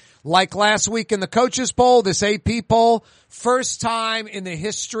right. Like last week in the coaches poll, this AP poll, first time in the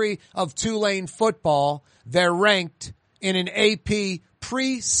history of Tulane football, they're ranked in an AP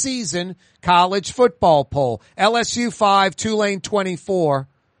preseason college football poll. LSU 5, Tulane 24.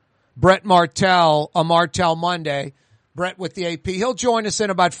 Brett Martell, a Martell Monday. Brett with the AP. He'll join us in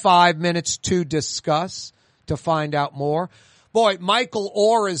about 5 minutes to discuss, to find out more. Boy, Michael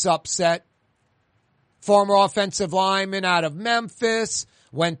Orr is upset. Former offensive lineman out of Memphis,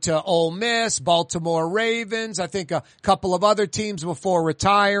 went to Ole Miss, Baltimore Ravens, I think a couple of other teams before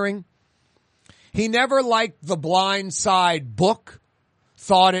retiring. He never liked the Blind Side book.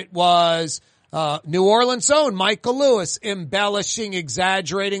 Thought it was New Orleans' own Michael Lewis, embellishing,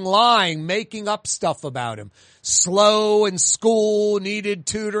 exaggerating, lying, making up stuff about him. Slow in school, needed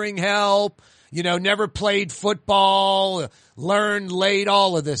tutoring help, never played football, learned late,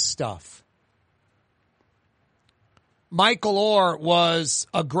 all of this stuff. Michael Orr was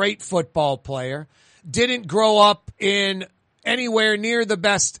a great football player, didn't grow up in anywhere near the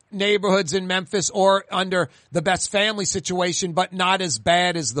best neighborhoods in Memphis or under the best family situation, but not as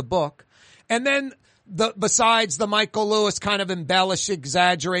bad as the book. And then besides the Michael Lewis kind of embellish,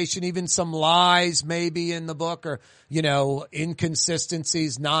 exaggeration, even some lies maybe in the book or,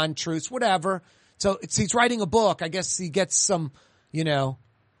 inconsistencies, non-truths, whatever. So he's writing a book. I guess he gets some, a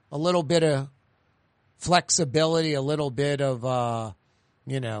little bit of flexibility, a little bit of, I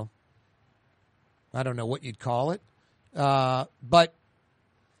don't know what you'd call it. But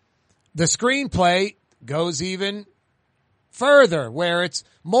the screenplay goes even further, where it's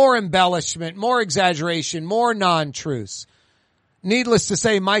more embellishment, more exaggeration, more non-truths. Needless to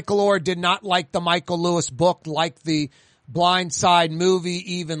say, Michael Orr did not like the Michael Lewis book, like the Blind Side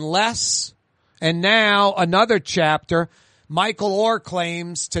movie even less. And now another chapter. Michael Orr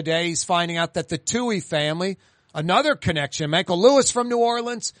claims today he's finding out that the Tuohy family, another connection, Michael Lewis from New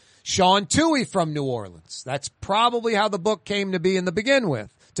Orleans, Sean Tuohy from New Orleans. That's probably how the book came to be to begin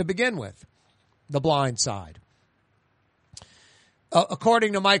with, The Blind Side.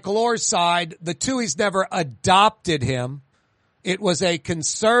 According to Michael Orr's side, the Tuohys never adopted him. It was a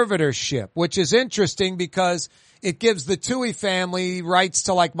conservatorship, which is interesting because it gives the Tuohy family rights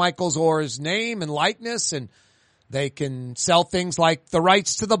to like Michael Orr's name and likeness, and they can sell things like the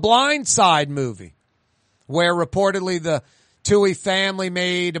rights to the Blind Side movie, where reportedly the Tuohy family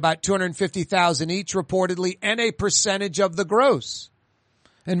made about $250,000 each, reportedly, and a percentage of the gross.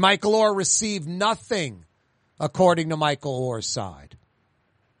 And Michael Orr received nothing, according to Michael Orr's side.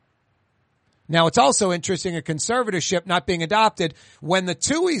 Now, it's also interesting, a conservatorship not being adopted. When the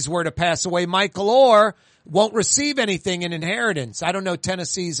Tuohys were to pass away, Michael Orr won't receive anything in inheritance. I don't know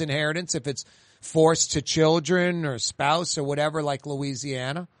Tennessee's inheritance, if it's forced to children or spouse or whatever, like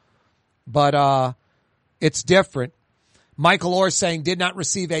Louisiana. But it's different. Michael Orr saying did not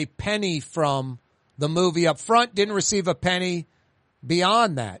receive a penny from the movie up front, didn't receive a penny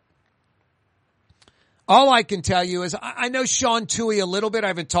beyond that. All I can tell you is I know Sean Tuohy a little bit. I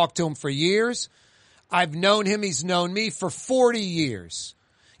haven't talked to him for years. I've known him. He's known me for 40 years.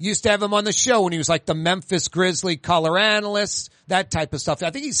 Used to have him on the show when he was like the Memphis Grizzly color analyst, that type of stuff. I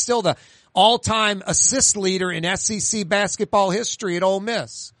think he's still the all-time assist leader in SEC basketball history at Ole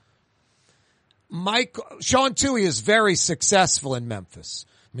Miss. Sean Tuohy is very successful in Memphis.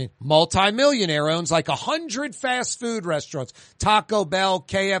 I mean, multimillionaire, owns like 100 fast food restaurants, Taco Bell,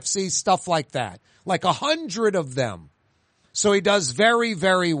 KFC, stuff like that. Like 100 of them. So he does very,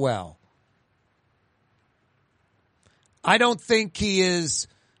 very well. I don't think he is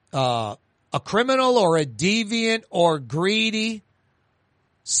a criminal or a deviant or greedy.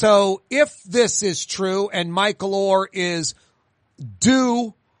 So if this is true and Michael Orr is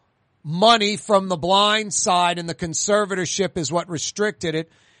due money from the Blind Side and the conservatorship is what restricted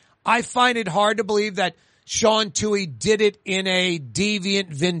it, I find it hard to believe that Sean Tuohy did it in a deviant,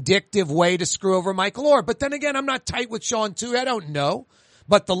 vindictive way to screw over Michael Orr. But then again, I'm not tight with Sean Tuohy. I don't know.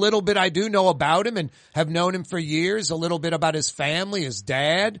 But the little bit I do know about him and have known him for years, a little bit about his family, his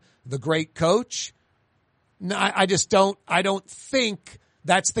dad, the great coach. No, I don't think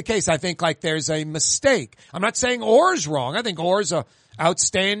that's the case. I think like there's a mistake. I'm not saying Orr's wrong. I think Orr's a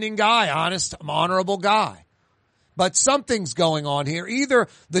outstanding guy, honest, honorable guy. But something's going on here. Either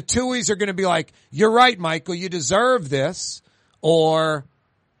the Tuohys are going to be like, you're right, Michael, you deserve this, or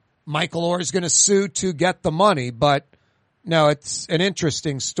Michael Orr is going to sue to get the money, but no, it's an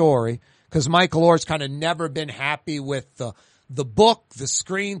interesting story because Michael Orr's kind of never been happy with the book, the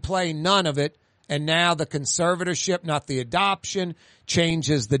screenplay, none of it. And now the conservatorship, not the adoption,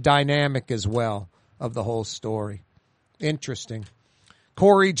 changes the dynamic as well of the whole story. Interesting.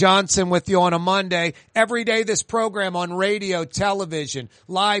 Corey Johnson with you on a Monday. Every day this program on radio, television,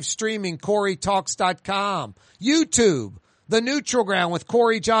 live streaming, CoreyTalks.com, YouTube, The Neutral Ground with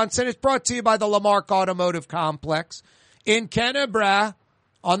Corey Johnson. It's brought to you by the Lamarck Automotive Complex in Kennebra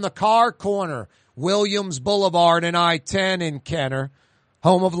on the car corner, Williams Boulevard and I-10 in Kenner.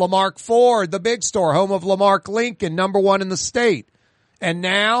 Home of Lamarck Ford, the big store, home of Lamarck Lincoln, #1 in the state. And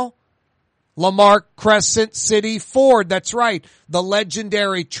now, Lamarck Crescent City Ford. That's right. The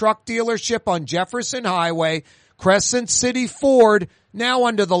legendary truck dealership on Jefferson Highway, Crescent City Ford, now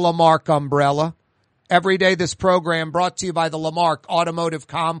under the Lamarck umbrella. Every day this program brought to you by the Lamarck Automotive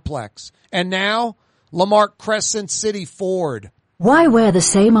Complex. And now, Lamarck Crescent City Ford. Why wear the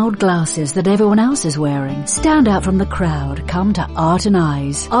same old glasses that everyone else is wearing? Stand out from the crowd. Come to Art and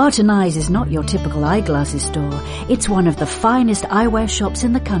Eyes. Art and Eyes is not your typical eyeglasses store. It's one of the finest eyewear shops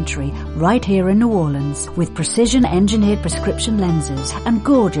in the country, right here in New Orleans, with precision-engineered prescription lenses and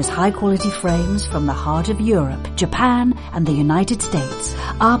gorgeous high-quality frames from the heart of Europe, Japan, and the United States.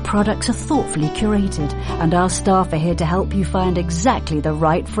 Our products are thoughtfully curated, and our staff are here to help you find exactly the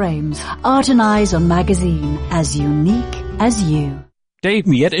right frames. Art and Eyes on Magazine, as unique as you. Dave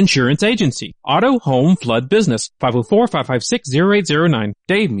Miette Insurance Agency. Auto, home, flood, business. 504-556-0809.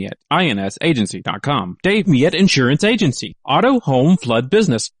 Dave Miette, INSagency.com. Dave Miette Insurance Agency. Auto, home, flood,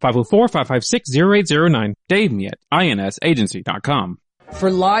 business. 504-556-0809. Dave Miette, INSagency.com. For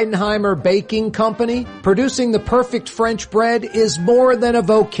Leidenheimer Baking Company, producing the perfect French bread is more than a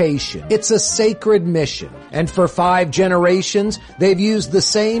vocation. It's a sacred mission. And for 5 generations, they've used the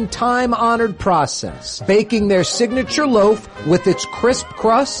same time-honored process, baking their signature loaf with its crisp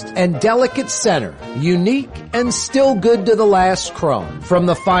crust and delicate center, unique and still good to the last crumb. From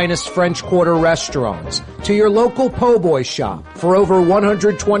the finest French Quarter restaurants to your local po' boy shop, for over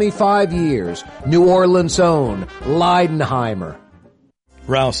 125 years, New Orleans' own Leidenheimer.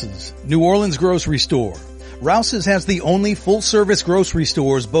 Rouse's, New Orleans grocery store. Rouse's has the only full-service grocery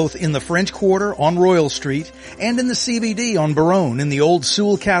stores both in the French Quarter on Royal Street and in the CBD on Baronne in the old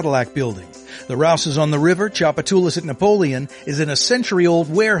Sewell Cadillac building. The Rouse's on the river, Tchoupitoulas at Napoleon, is in a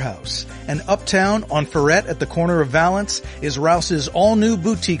century-old warehouse. And uptown on Ferret at the corner of Valence is Rouse's all-new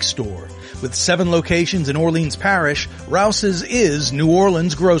boutique store. With 7 locations in Orleans Parish, Rouse's is New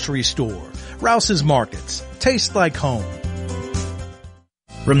Orleans grocery store. Rouse's Markets. Taste like home.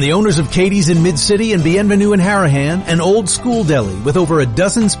 From the owners of Katie's in Mid-City and Bienvenue in Harahan, an old school deli with over a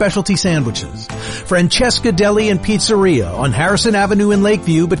dozen specialty sandwiches. Francesca Deli and Pizzeria on Harrison Avenue in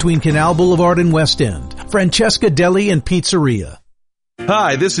Lakeview between Canal Boulevard and West End. Francesca Deli and Pizzeria.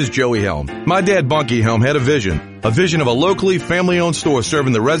 Hi, this is Joey Helm. My dad, Bunky Helm, had a vision of a locally family-owned store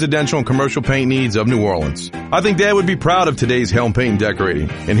serving the residential and commercial paint needs of New Orleans. I think Dad would be proud of today's Helm Paint and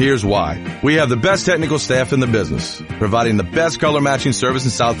Decorating, and here's why. We have the best technical staff in the business, providing the best color matching service in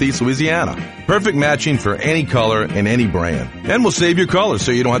Southeast Louisiana. Perfect matching for any color and any brand. And we'll save your colors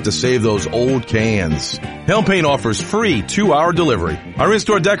so you don't have to save those old cans. Helm Paint offers free 2-hour delivery. Our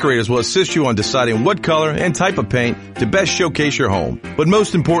in-store decorators will assist you on deciding what color and type of paint to best showcase your home. But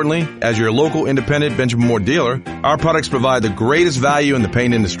most importantly, as your local independent Benjamin Moore dealer, our products provide the greatest value in the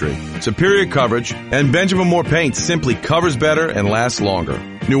paint industry, superior coverage, and Benjamin Moore paint simply covers better and lasts longer.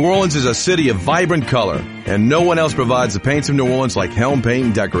 New Orleans is a city of vibrant color, and no one else provides the paints of New Orleans like Helm Paint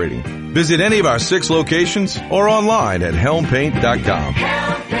and Decorating. Visit any of our 6 locations or online at helmpaint.com.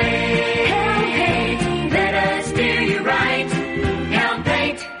 Helm Paint, let us do you right. Helm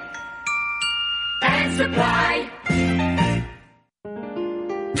Paint and Supply.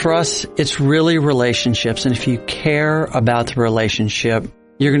 For us, it's really relationships. And if you care about the relationship,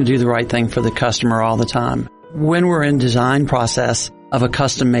 you're going to do the right thing for the customer all the time. When we're in design process of a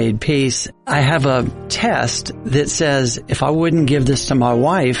custom-made piece, I have a test that says if I wouldn't give this to my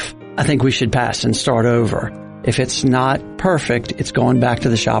wife, I think we should pass and start over. If it's not perfect, it's going back to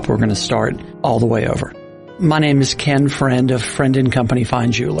the shop. We're going to start all the way over. My name is Ken Friend of Friend & Company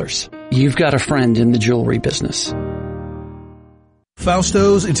Fine Jewelers. You've got a friend in the jewelry business.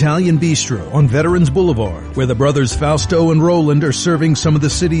 Fausto's Italian Bistro on Veterans Boulevard, where the brothers Fausto and Roland are serving some of the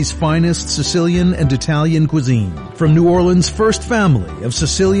city's finest Sicilian and Italian cuisine. From New Orleans' first family of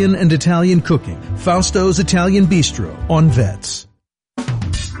Sicilian and Italian cooking, Fausto's Italian Bistro on Vets.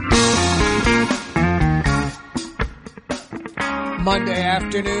 Monday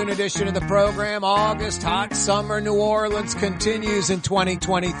afternoon edition of the program. August hot summer New Orleans continues in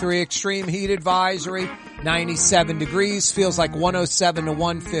 2023. Extreme heat advisory, 97 degrees, feels like 107 to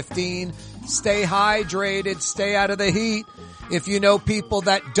 115. Stay hydrated, stay out of the heat. If you know people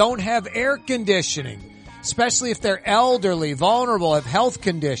that don't have air conditioning, especially if they're elderly, vulnerable, have health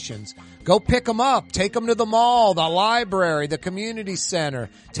conditions, go pick them up. Take them to the mall, the library, the community center.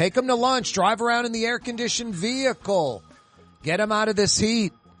 Take them to lunch. Drive around in the air-conditioned vehicle. Get them out of this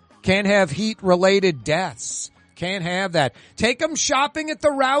heat. Can't have heat-related deaths. Can't have that. Take them shopping at the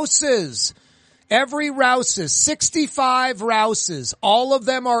Rouses. Every Rouses, 65 Rouses, all of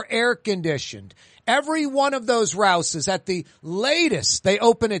them are air-conditioned. Every one of those Rouses, at the latest, they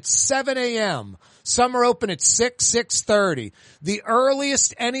open at 7 a.m., some are open at 6:30. The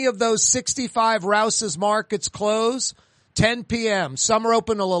earliest any of those 65 Rouses markets close, 10 p.m. Some are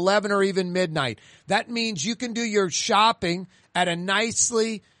open till 11 or even midnight. That means you can do your shopping at a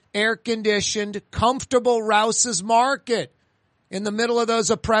nicely air-conditioned, comfortable Rouses market in the middle of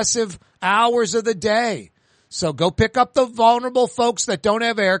those oppressive hours of the day. So go pick up the vulnerable folks that don't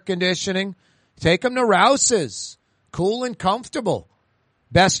have air conditioning. Take them to Rouses. Cool and comfortable.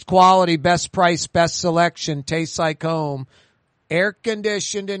 Best quality, best price, best selection, tastes like home. Air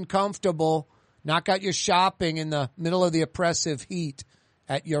conditioned and comfortable. Knock out your shopping in the middle of the oppressive heat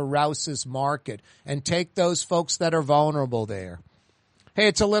at your Rouses market. And take those folks that are vulnerable there. Hey,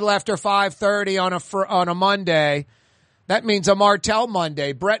 it's a little after 5:30 on a Monday. That means a Martell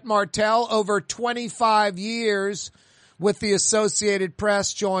Monday. Brett Martell, over 25 years with the Associated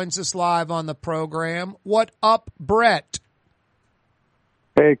Press, joins us live on the program. What up, Brett?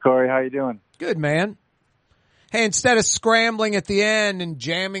 Hey, Corey, how you doing? Good, man. Hey, instead of scrambling at the end and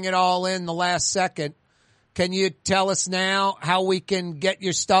jamming it all in the last second, can you tell us now how we can get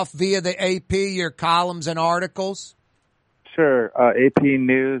your stuff via the AP, your columns and articles? Sure.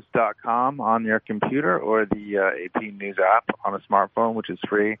 apnews.com on your computer or the AP News app on a smartphone, which is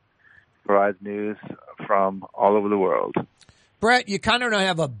free. Provides news from all over the world. Brett, you kind of don't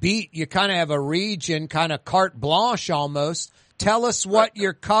have a beat. You kind of have a region, kind of carte blanche almost. Tell us what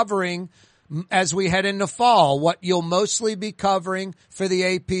you're covering as we head into fall, what you'll mostly be covering for the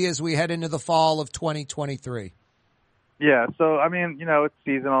AP as we head into the fall of 2023. Yeah, so, I mean, you know, it's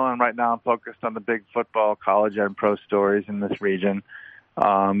seasonal, and right now I'm focused on the big football, college, and pro stories in this region,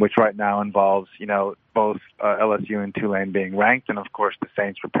 which right now involves, you know, both LSU and Tulane being ranked, and, of course, the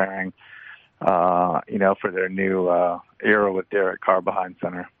Saints preparing, you know, for their new era with Derek Carr behind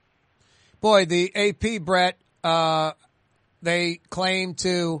center. Boy, the AP, Brett, they claim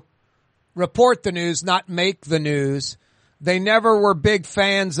to report the news, not make the news. They never were big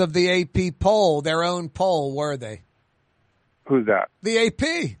fans of the AP poll, their own poll, were they? Who's that? The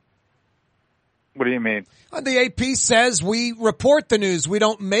AP. What do you mean? The AP says we report the news. We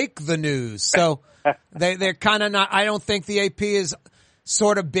don't make the news. So they're kind of not, I don't think the AP is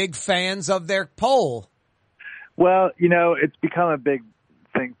sort of big fans of their poll. Well, you know, it's become a big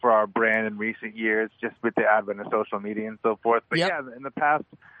thing for our brand in recent years, just with the advent of social media and so forth. But yeah, in the past,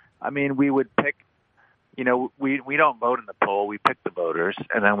 I mean, we would pick, you know, we don't vote in the poll. We pick the voters,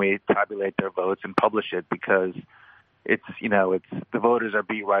 and then we tabulate their votes and publish it because it's, you know, it's the voters are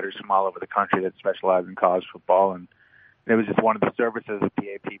beat writers from all over the country that specialize in college football, and it was just one of the services that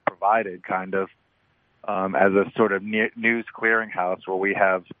the AP provided, kind of as a sort of news clearinghouse where we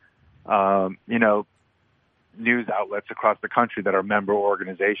have, you know, news outlets across the country that are member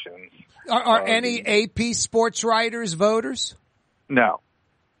organizations. Are any AP sports writers voters? No.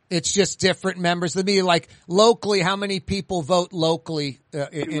 It's just different members. Let me, like, locally, how many people vote locally? Two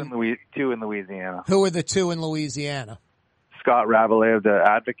in Louisiana. Who are the two in Louisiana? Scott Ravelet of The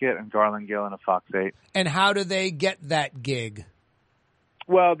Advocate and Garland Gillen of Fox 8. And how do they get that gig?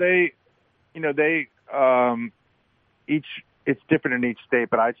 Well, they, you know, they, it's different in each state,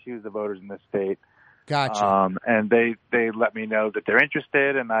 but I choose the voters in this state. Gotcha. And they let me know that they're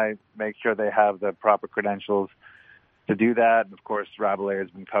interested, and I make sure they have the proper credentials to do that. And of course, Rabelais has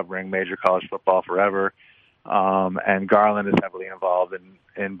been covering major college football forever. And Garland is heavily involved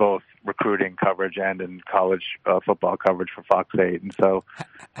in both recruiting coverage and in college football coverage for Fox 8. And so,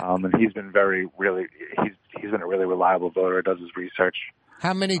 and he's been he's been a really reliable voter, does his research.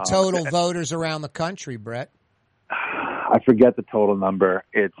 How many total voters around the country, Brett? I forget the total number.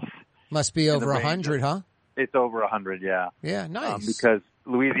 Must be over 100, huh? It's over 100, yeah. Yeah, nice. Because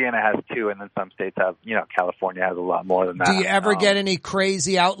Louisiana has 2, and then some states have, you know, California has a lot more than that. Do you ever get any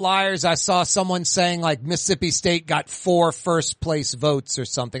crazy outliers? I saw someone saying, like, Mississippi State got 4 first-place votes or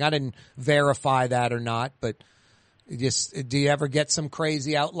something. I didn't verify that or not, but just do you ever get some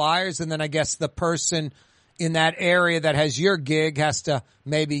crazy outliers? And then I guess the person in that area that has your gig has to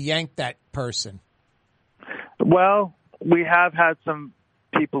maybe yank that person? Well, we have had some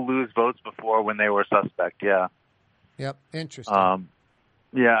people lose votes before when they were suspect. Yeah. Yep. Interesting.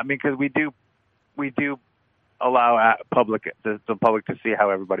 Yeah, I mean, because we do allow the public to see how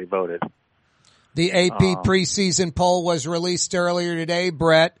everybody voted. The AP preseason poll was released earlier today,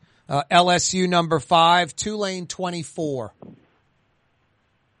 Brett. LSU number 5, Tulane 24.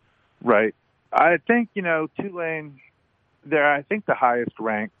 Right. I think, Tulane, they're, I think, the highest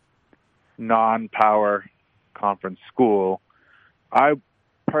ranked non-power conference school. I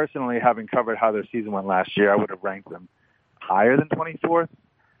personally, having covered how their season went last year, I would have ranked them higher than 24th.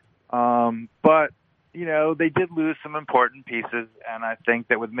 But, they did lose some important pieces, and I think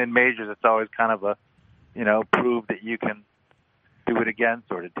that with mid-majors, it's always kind of a, prove that you can do it again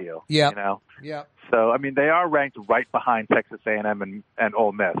sort of deal. Yeah. Yeah. So, I mean, they are ranked right behind Texas A&M and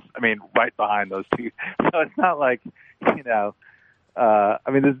Ole Miss. I mean, right behind those two. So it's not like, I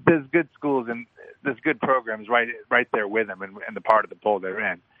mean, there's good schools and there's good programs right there with them and the part of the poll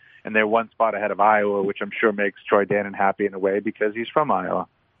they're in. And they're one spot ahead of Iowa, which I'm sure makes Troy Dannon happy in a way because he's from Iowa.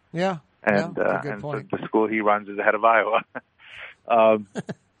 Yeah. And, good point. the school he runs is ahead of Iowa.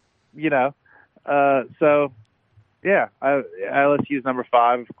 So, yeah, LSU's number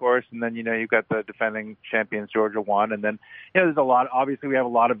 5, of course, and then you've got the defending champions Georgia 1, and then there's a lot. Obviously, we have a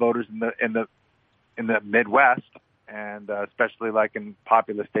lot of voters in the Midwest, and especially like in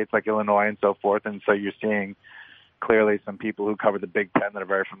populous states like Illinois and so forth. And so you're seeing clearly some people who cover the Big Ten that are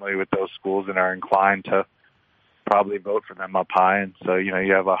very familiar with those schools and are inclined to probably vote for them up high. And so you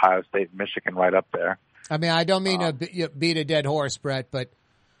have Ohio State and Michigan right up there. I mean, I don't mean to beat a dead horse, Brett, but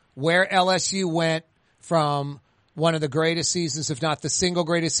where LSU went from one of the greatest seasons, if not the single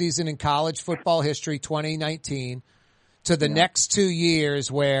greatest season in college football history, 2019, to the next 2 years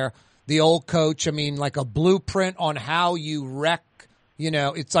where the old coach, I mean, like a blueprint on how you wreck,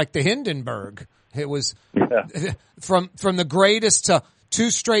 it's like the Hindenburg. It was from the greatest to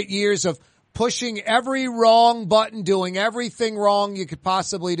 2 straight years of pushing every wrong button, doing everything wrong you could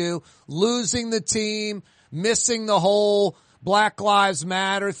possibly do, losing the team, missing the whole Black Lives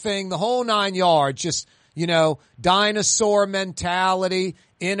Matter thing, the whole 9 yards, just, dinosaur mentality,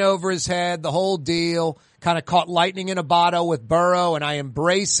 in over his head, the whole deal, kind of caught lightning in a bottle with Burrow, and I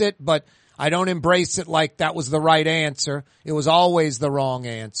embrace it, but I don't embrace it like that was the right answer. It was always the wrong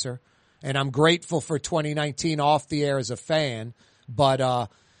answer. And I'm grateful for 2019 off the air as a fan, but,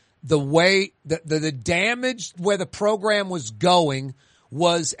 the way, the damage where the program was going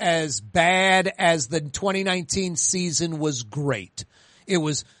was as bad as the 2019 season was great. It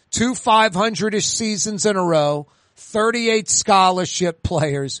was 2 500-ish seasons in a row, 38 scholarship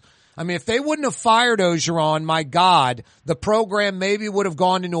players. I mean, if they wouldn't have fired Orgeron, my God, the program maybe would have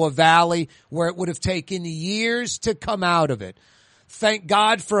gone into a valley where it would have taken years to come out of it. Thank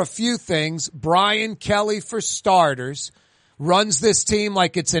God for a few things. Brian Kelly, for starters, runs this team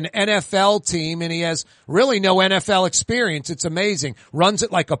like it's an NFL team, and he has really no NFL experience. It's amazing. Runs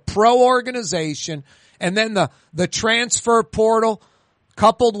it like a pro organization. And then the transfer portal,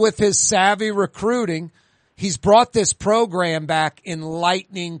 coupled with his savvy recruiting, he's brought this program back in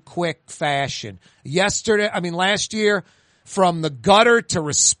lightning quick fashion. Last year, from the gutter to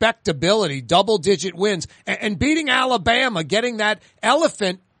respectability, double-digit wins, and beating Alabama, getting that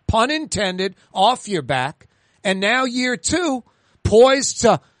elephant, pun intended, off your back. And now year 2, poised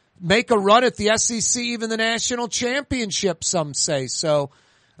to make a run at the SEC, even the national championship, some say. So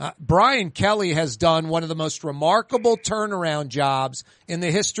Brian Kelly has done one of the most remarkable turnaround jobs in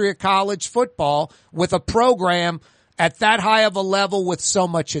the history of college football with a program at that high of a level with so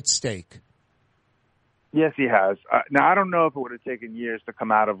much at stake. Yes, he has. Now, I don't know if it would have taken years to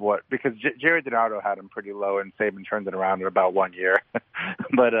come out of because Jerry DiNardo had him pretty low and Saban turned it around in about 1 year.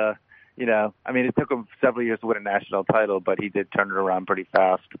 But, it took him several years to win a national title, but he did turn it around pretty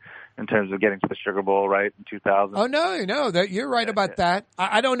fast in terms of getting to the Sugar Bowl, right, in 2000. Oh, no, you're right about that.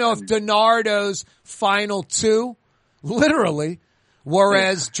 I don't know if DiNardo's final 2, literally, were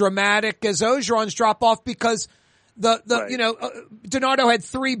as dramatic as Orgeron's drop-off because DiNardo had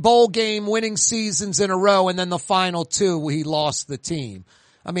 3 bowl game winning seasons in a row, and then the final 2, he lost the team.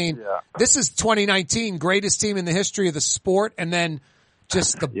 I mean, This is 2019, greatest team in the history of the sport, and then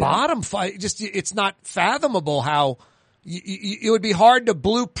just the bottom fight. It's not fathomable how it would be hard to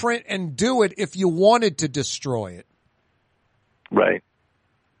blueprint and do it if you wanted to destroy it. Right.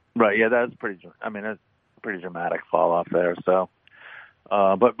 Yeah, that's that's a pretty dramatic fall off there. So,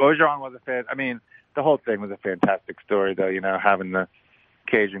 but Orgeron was the whole thing was a fantastic story, though. Having the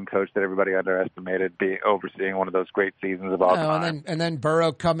Cajun coach that everybody underestimated, overseeing one of those great seasons of all time. And then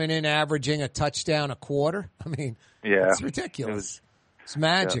Burrow coming in averaging a touchdown a quarter. I mean, it's ridiculous. It's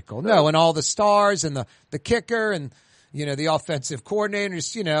magical. Yeah, no, and all the stars and the kicker and, the offensive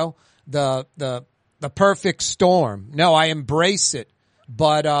coordinators, the perfect storm. No, I embrace it,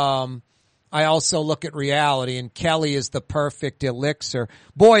 but I also look at reality, and Kelly is the perfect elixir.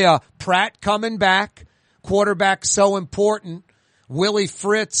 Boy, Pratt coming back, quarterback so important. Willie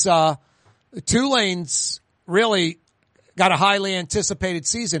Fritz, Tulane's really got a highly anticipated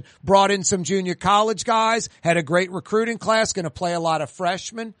season, brought in some junior college guys, had a great recruiting class, going to play a lot of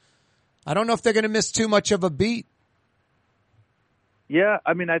freshmen. I don't know if they're going to miss too much of a beat. Yeah,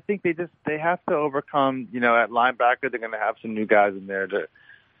 I mean, I think they have to overcome, at linebacker, they're going to have some new guys in there to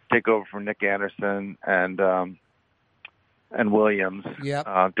take over from Nick Anderson and Williams.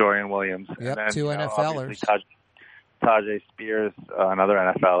 Yep. Dorian Williams. Yep, and then, two NFLers. Tajay Spears, another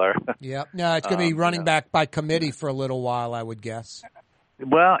NFLer. Yep. No, it's going to be running back by committee for a little while, I would guess.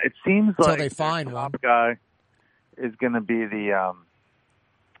 Well, it seems until like they find the one. top guy is going to be the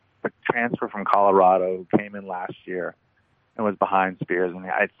transfer from Colorado who came in last year and was behind Spears. And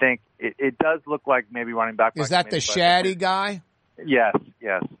I think it does look like maybe running back. Is that the Shaddy guy? Yes.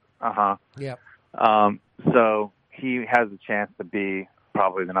 Uh-huh. Yep. So he has a chance to be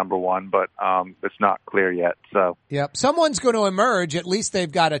probably the number one, but it's not clear yet. So yep, someone's going to emerge. At least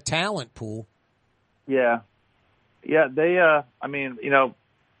they've got a talent pool. Yeah. They. I mean,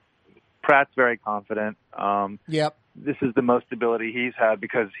 Pratt's very confident. Yep. This is the most stability he's had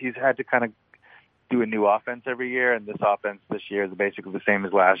because he's had to kind of do a new offense every year, and this offense this year is basically the same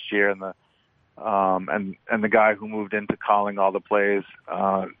as last year. And the guy who moved into calling all the plays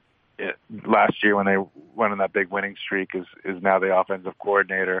last year when they went on that big winning streak is now the offensive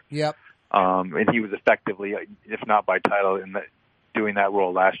coordinator. Yep. And he was effectively, if not by title, doing that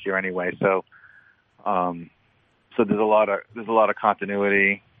role last year anyway. So there's a lot of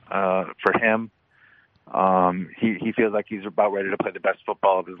continuity for him. He feels like he's about ready to play the best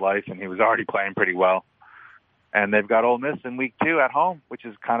football of his life, and he was already playing pretty well. And they've got Ole Miss in week 2 at home, which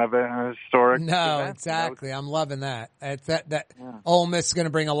is kind of a historic event. Exactly. I'm loving that. Ole Miss is going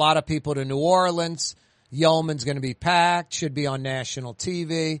to bring a lot of people to New Orleans. Yeoman's going to be packed, should be on national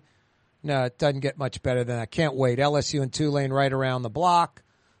TV. No, it doesn't get much better than that. Can't wait. LSU and Tulane right around the block.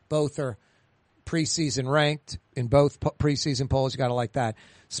 Both are preseason ranked in both preseason polls. You got to like that.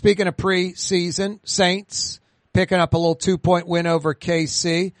 Speaking of preseason, Saints picking up a little 2-point win over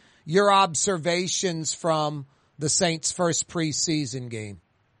KC. Your observations from the Saints' first preseason game?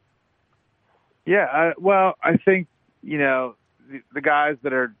 Yeah, I think the guys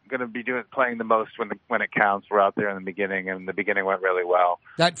that are going to be playing the most when it counts were out there in the beginning, and the beginning went really well.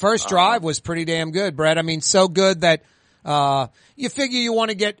 That first drive was pretty damn good, Brett. I mean, so good that you figure you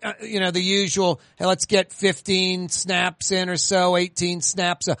want to get the usual. Hey, let's get 15 snaps in or so, 18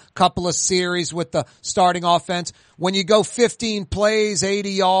 snaps, a couple of series with the starting offense. When you go 15 plays,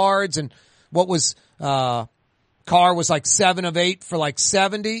 80 yards, and what was Carr was like 7 of 8 for like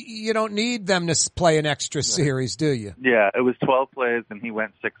 70. You don't need them to play an extra series, do you? Yeah, it was 12 plays and he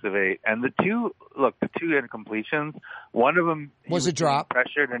went 6 of 8. And the two incompletions, one of them was a drop,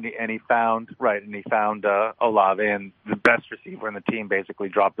 pressured, and he found Olave, and the best receiver in the team basically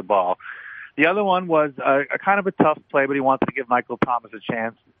dropped the ball. The other one was a kind of a tough play, but he wanted to give Michael Thomas a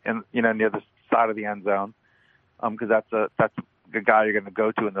chance, near the side of the end zone, because that's the guy you're going to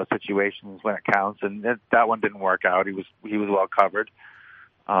go to in those situations when it counts. And that one didn't work out. He was well covered.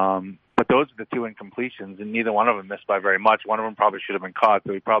 But those are the two incompletions, and neither one of them missed by very much. One of them probably should have been caught,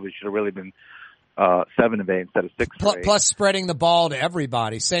 so he probably should have really been 7 of 8 instead of 6 of 8. Plus spreading the ball to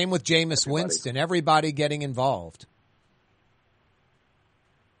everybody. Same with Jameis Winston. Everybody getting involved.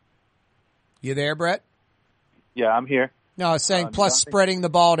 You there, Brett? Yeah, I'm here. No, I was saying plus spreading the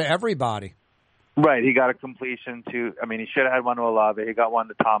ball to everybody. Right, he got a completion he should have had one to Olave. He got one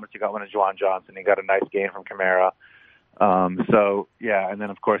to Thomas. He got one to Juwan Johnson. He got a nice gain from Kamara. And then,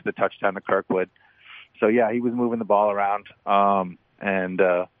 of course, the touchdown to Kirkwood. So, yeah, he was moving the ball around. It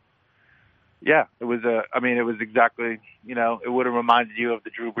was exactly, it would have reminded you of the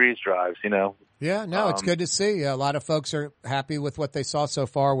Drew Brees drives, Yeah, no, it's good to see. A lot of folks are happy with what they saw so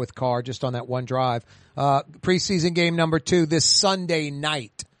far with Carr just on that one drive. Preseason game number 2 this Sunday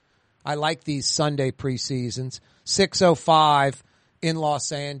night. I like these Sunday preseasons. 6:05 in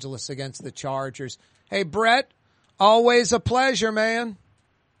Los Angeles against the Chargers. Hey, Brett, always a pleasure, man.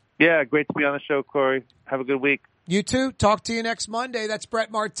 Yeah, great to be on the show, Corey. Have a good week. You too. Talk to you next Monday. That's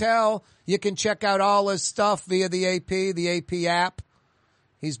Brett Martell. You can check out all his stuff via the AP app.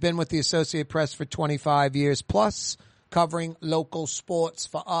 He's been with the Associated Press for 25 years, plus covering local sports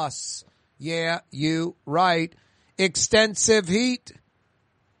for us. Yeah, you right. Extensive heat,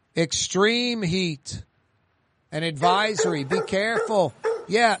 extreme heat, an advisory. Be careful.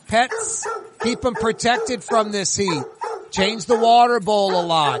 Yeah, pets, keep them protected from this heat. Change the water bowl a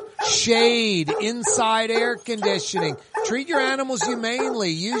lot. Shade, inside air conditioning. Treat your animals humanely.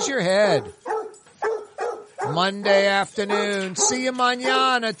 Use your head. Monday afternoon. See you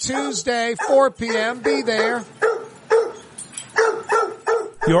mañana. Tuesday, 4 p.m. Be there.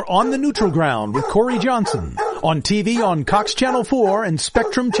 You're on the neutral ground with Corey Johnson. On TV on Cox Channel 4 and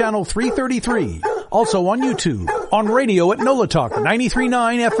Spectrum Channel 333. Also on YouTube. On radio at NOLA Talk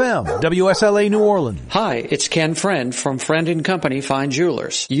 93.9 FM, WSLA New Orleans. Hi, it's Ken Friend from Friend & Company Fine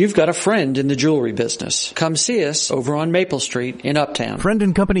Jewelers. You've got a friend in the jewelry business. Come see us over on Maple Street in Uptown.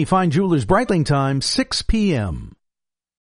 Friend & Company Fine Jewelers, Breitling time, 6 p.m.